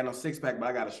 I ain't got no 6-pack, but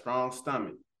I got a strong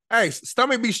stomach. Hey,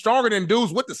 stomach be stronger than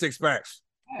dudes with the 6-packs.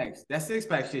 Thanks. That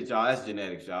 6-pack shit, y'all. That's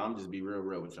genetics, y'all. I'm just be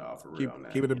real with y'all for real.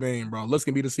 Keep it a bean, bro. Looks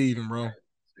can be deceiving, bro.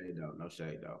 No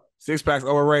shade though. 6-packs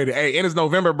overrated. Hey, and it's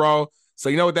November, bro. So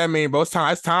you know what that means, bro. It's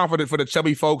time for the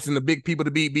chubby folks and the big people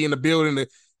to be in the building to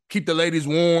keep the ladies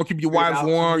warm, keep your wives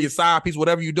warm, your side piece,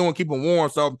 whatever you're doing, keep them warm.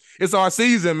 So it's our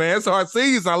season, man. It's our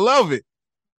season. I love it.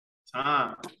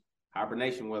 Time.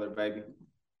 Hibernation weather, baby.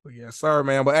 Yes, sir,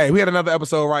 man. But hey, we had another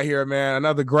episode right here, man.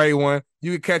 Another great one.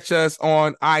 You can catch us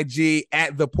on IG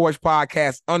at the Porch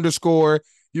Podcast _.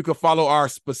 You can follow our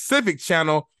specific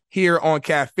channel here on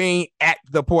Caffeine at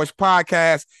the Porch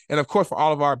Podcast. And of course, for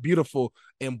all of our beautiful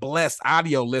and blessed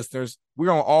audio listeners,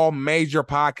 we're on all major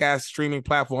podcast streaming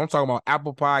platforms. I'm talking about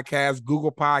Apple Podcasts,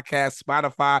 Google Podcasts,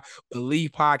 Spotify,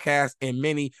 Believe Podcasts, and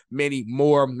many, many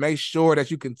more. Make sure that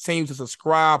you continue to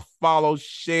subscribe, follow,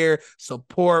 share,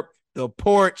 support the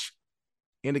Porch.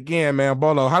 And again, man,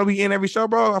 Bolo, how do we end every show,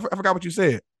 bro? I forgot what you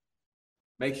said.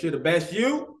 Make sure the best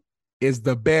you is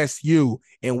the best you,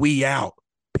 and we out.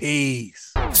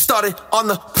 Peace. Started on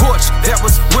the porch, that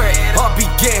was where it all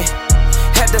began.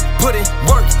 Had to put in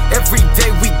work, every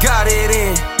day we got it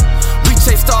in. We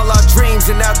chased all our dreams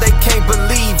and now they can't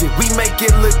believe it. We make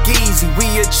it look easy, we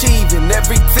achieving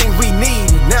everything we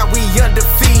needed. Now we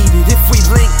undefeated. If we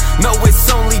link, no it's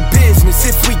only business.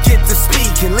 If we get to speak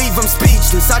and leave them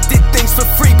speechless. I did things for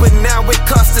free, but now it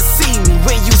costs to see me.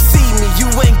 When you see me, you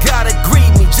ain't gotta greet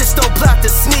me. Just don't plot to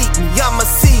sneak me. I'ma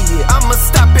see it, I'ma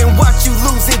stop and watch you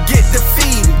lose and get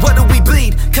defeated. What do we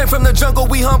bleed? Came from the jungle,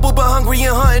 we humble but hungry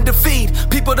and hunting to feed.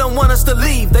 People don't want us to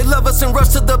leave. They love us and rush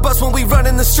to the bus when we run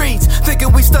in the streets,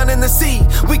 thinking we stunning the sea.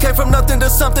 We came from nothing to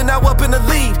something, now up in the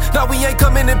lead. Now we ain't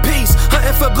coming in peace,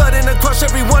 hunting for blood and to crush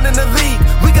everyone in the league.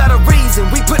 We got a reason,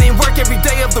 we put in work every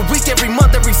day of the week, every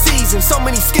month, every season. So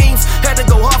many schemes, had to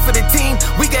go hard for the team.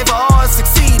 We gave our all and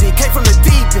succeeded. Came from the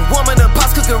deep end, warming up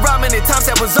pots, cooking ramen. At times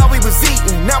that was all we was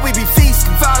eating. Now we be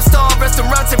feasting, 5-star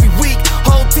restaurants every week.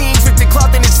 Whole team dripped in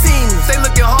cloth and it's seamless. They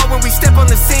looking hard when we step on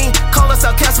the scene. Call us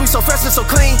outcasts, we so fresh and so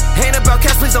clean. Ain't about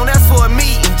cash, please don't ask for a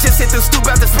meeting. Just hit the stoop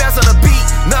out the spaz on the beat.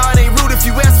 Nah, it ain't rude if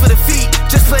you ask for the feet.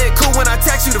 Just play it cool when I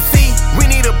tax you the fee. We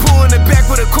need a pool in the back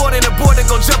with a cord and a board to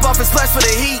go jump off and splash for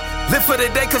the heat. Live for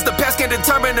the day cause the past can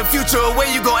determine the future or where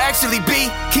you gon' actually be.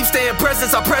 Keep staying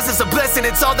present, our presence a blessing.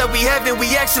 It's all that we have and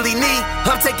we actually need.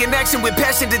 I'm taking action with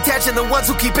passion, detaching the ones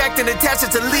who keep acting attached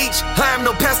to leech. I am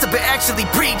no pastor but actually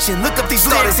preaching. Look up these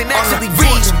lyrics and actually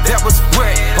read. That was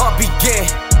where it all began.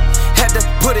 Had to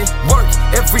put in work,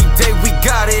 every day we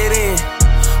got it in.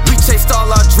 We chased all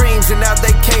our dreams and now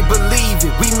they can't believe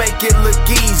it. We make it look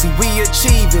easy, we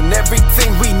achieving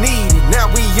everything we needed. Now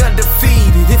we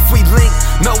undefeated. If we link,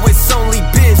 no it's only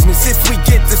business. If we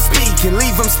get to speak and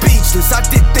leave them speechless. I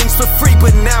did things for free,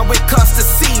 but now it costs to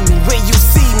see me. When you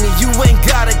see me, you ain't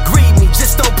gotta greet me.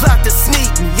 Just don't plot to sneak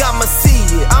me. I'ma see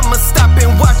it, I'ma stop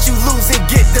and watch you lose and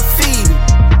get defeated.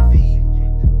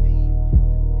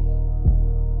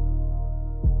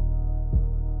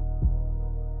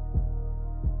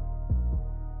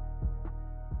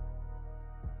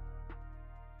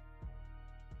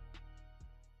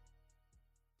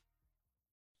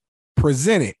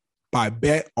 Presented by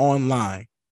Bet Online.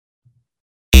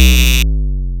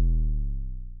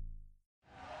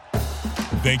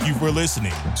 Thank you for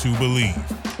listening to Believe.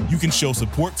 You can show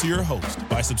support to your host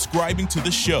by subscribing to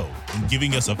the show and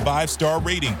giving us a 5-star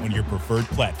rating on your preferred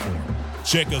platform.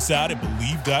 Check us out at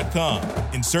Believe.com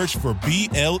and search for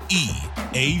BLEAV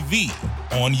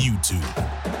on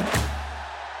YouTube.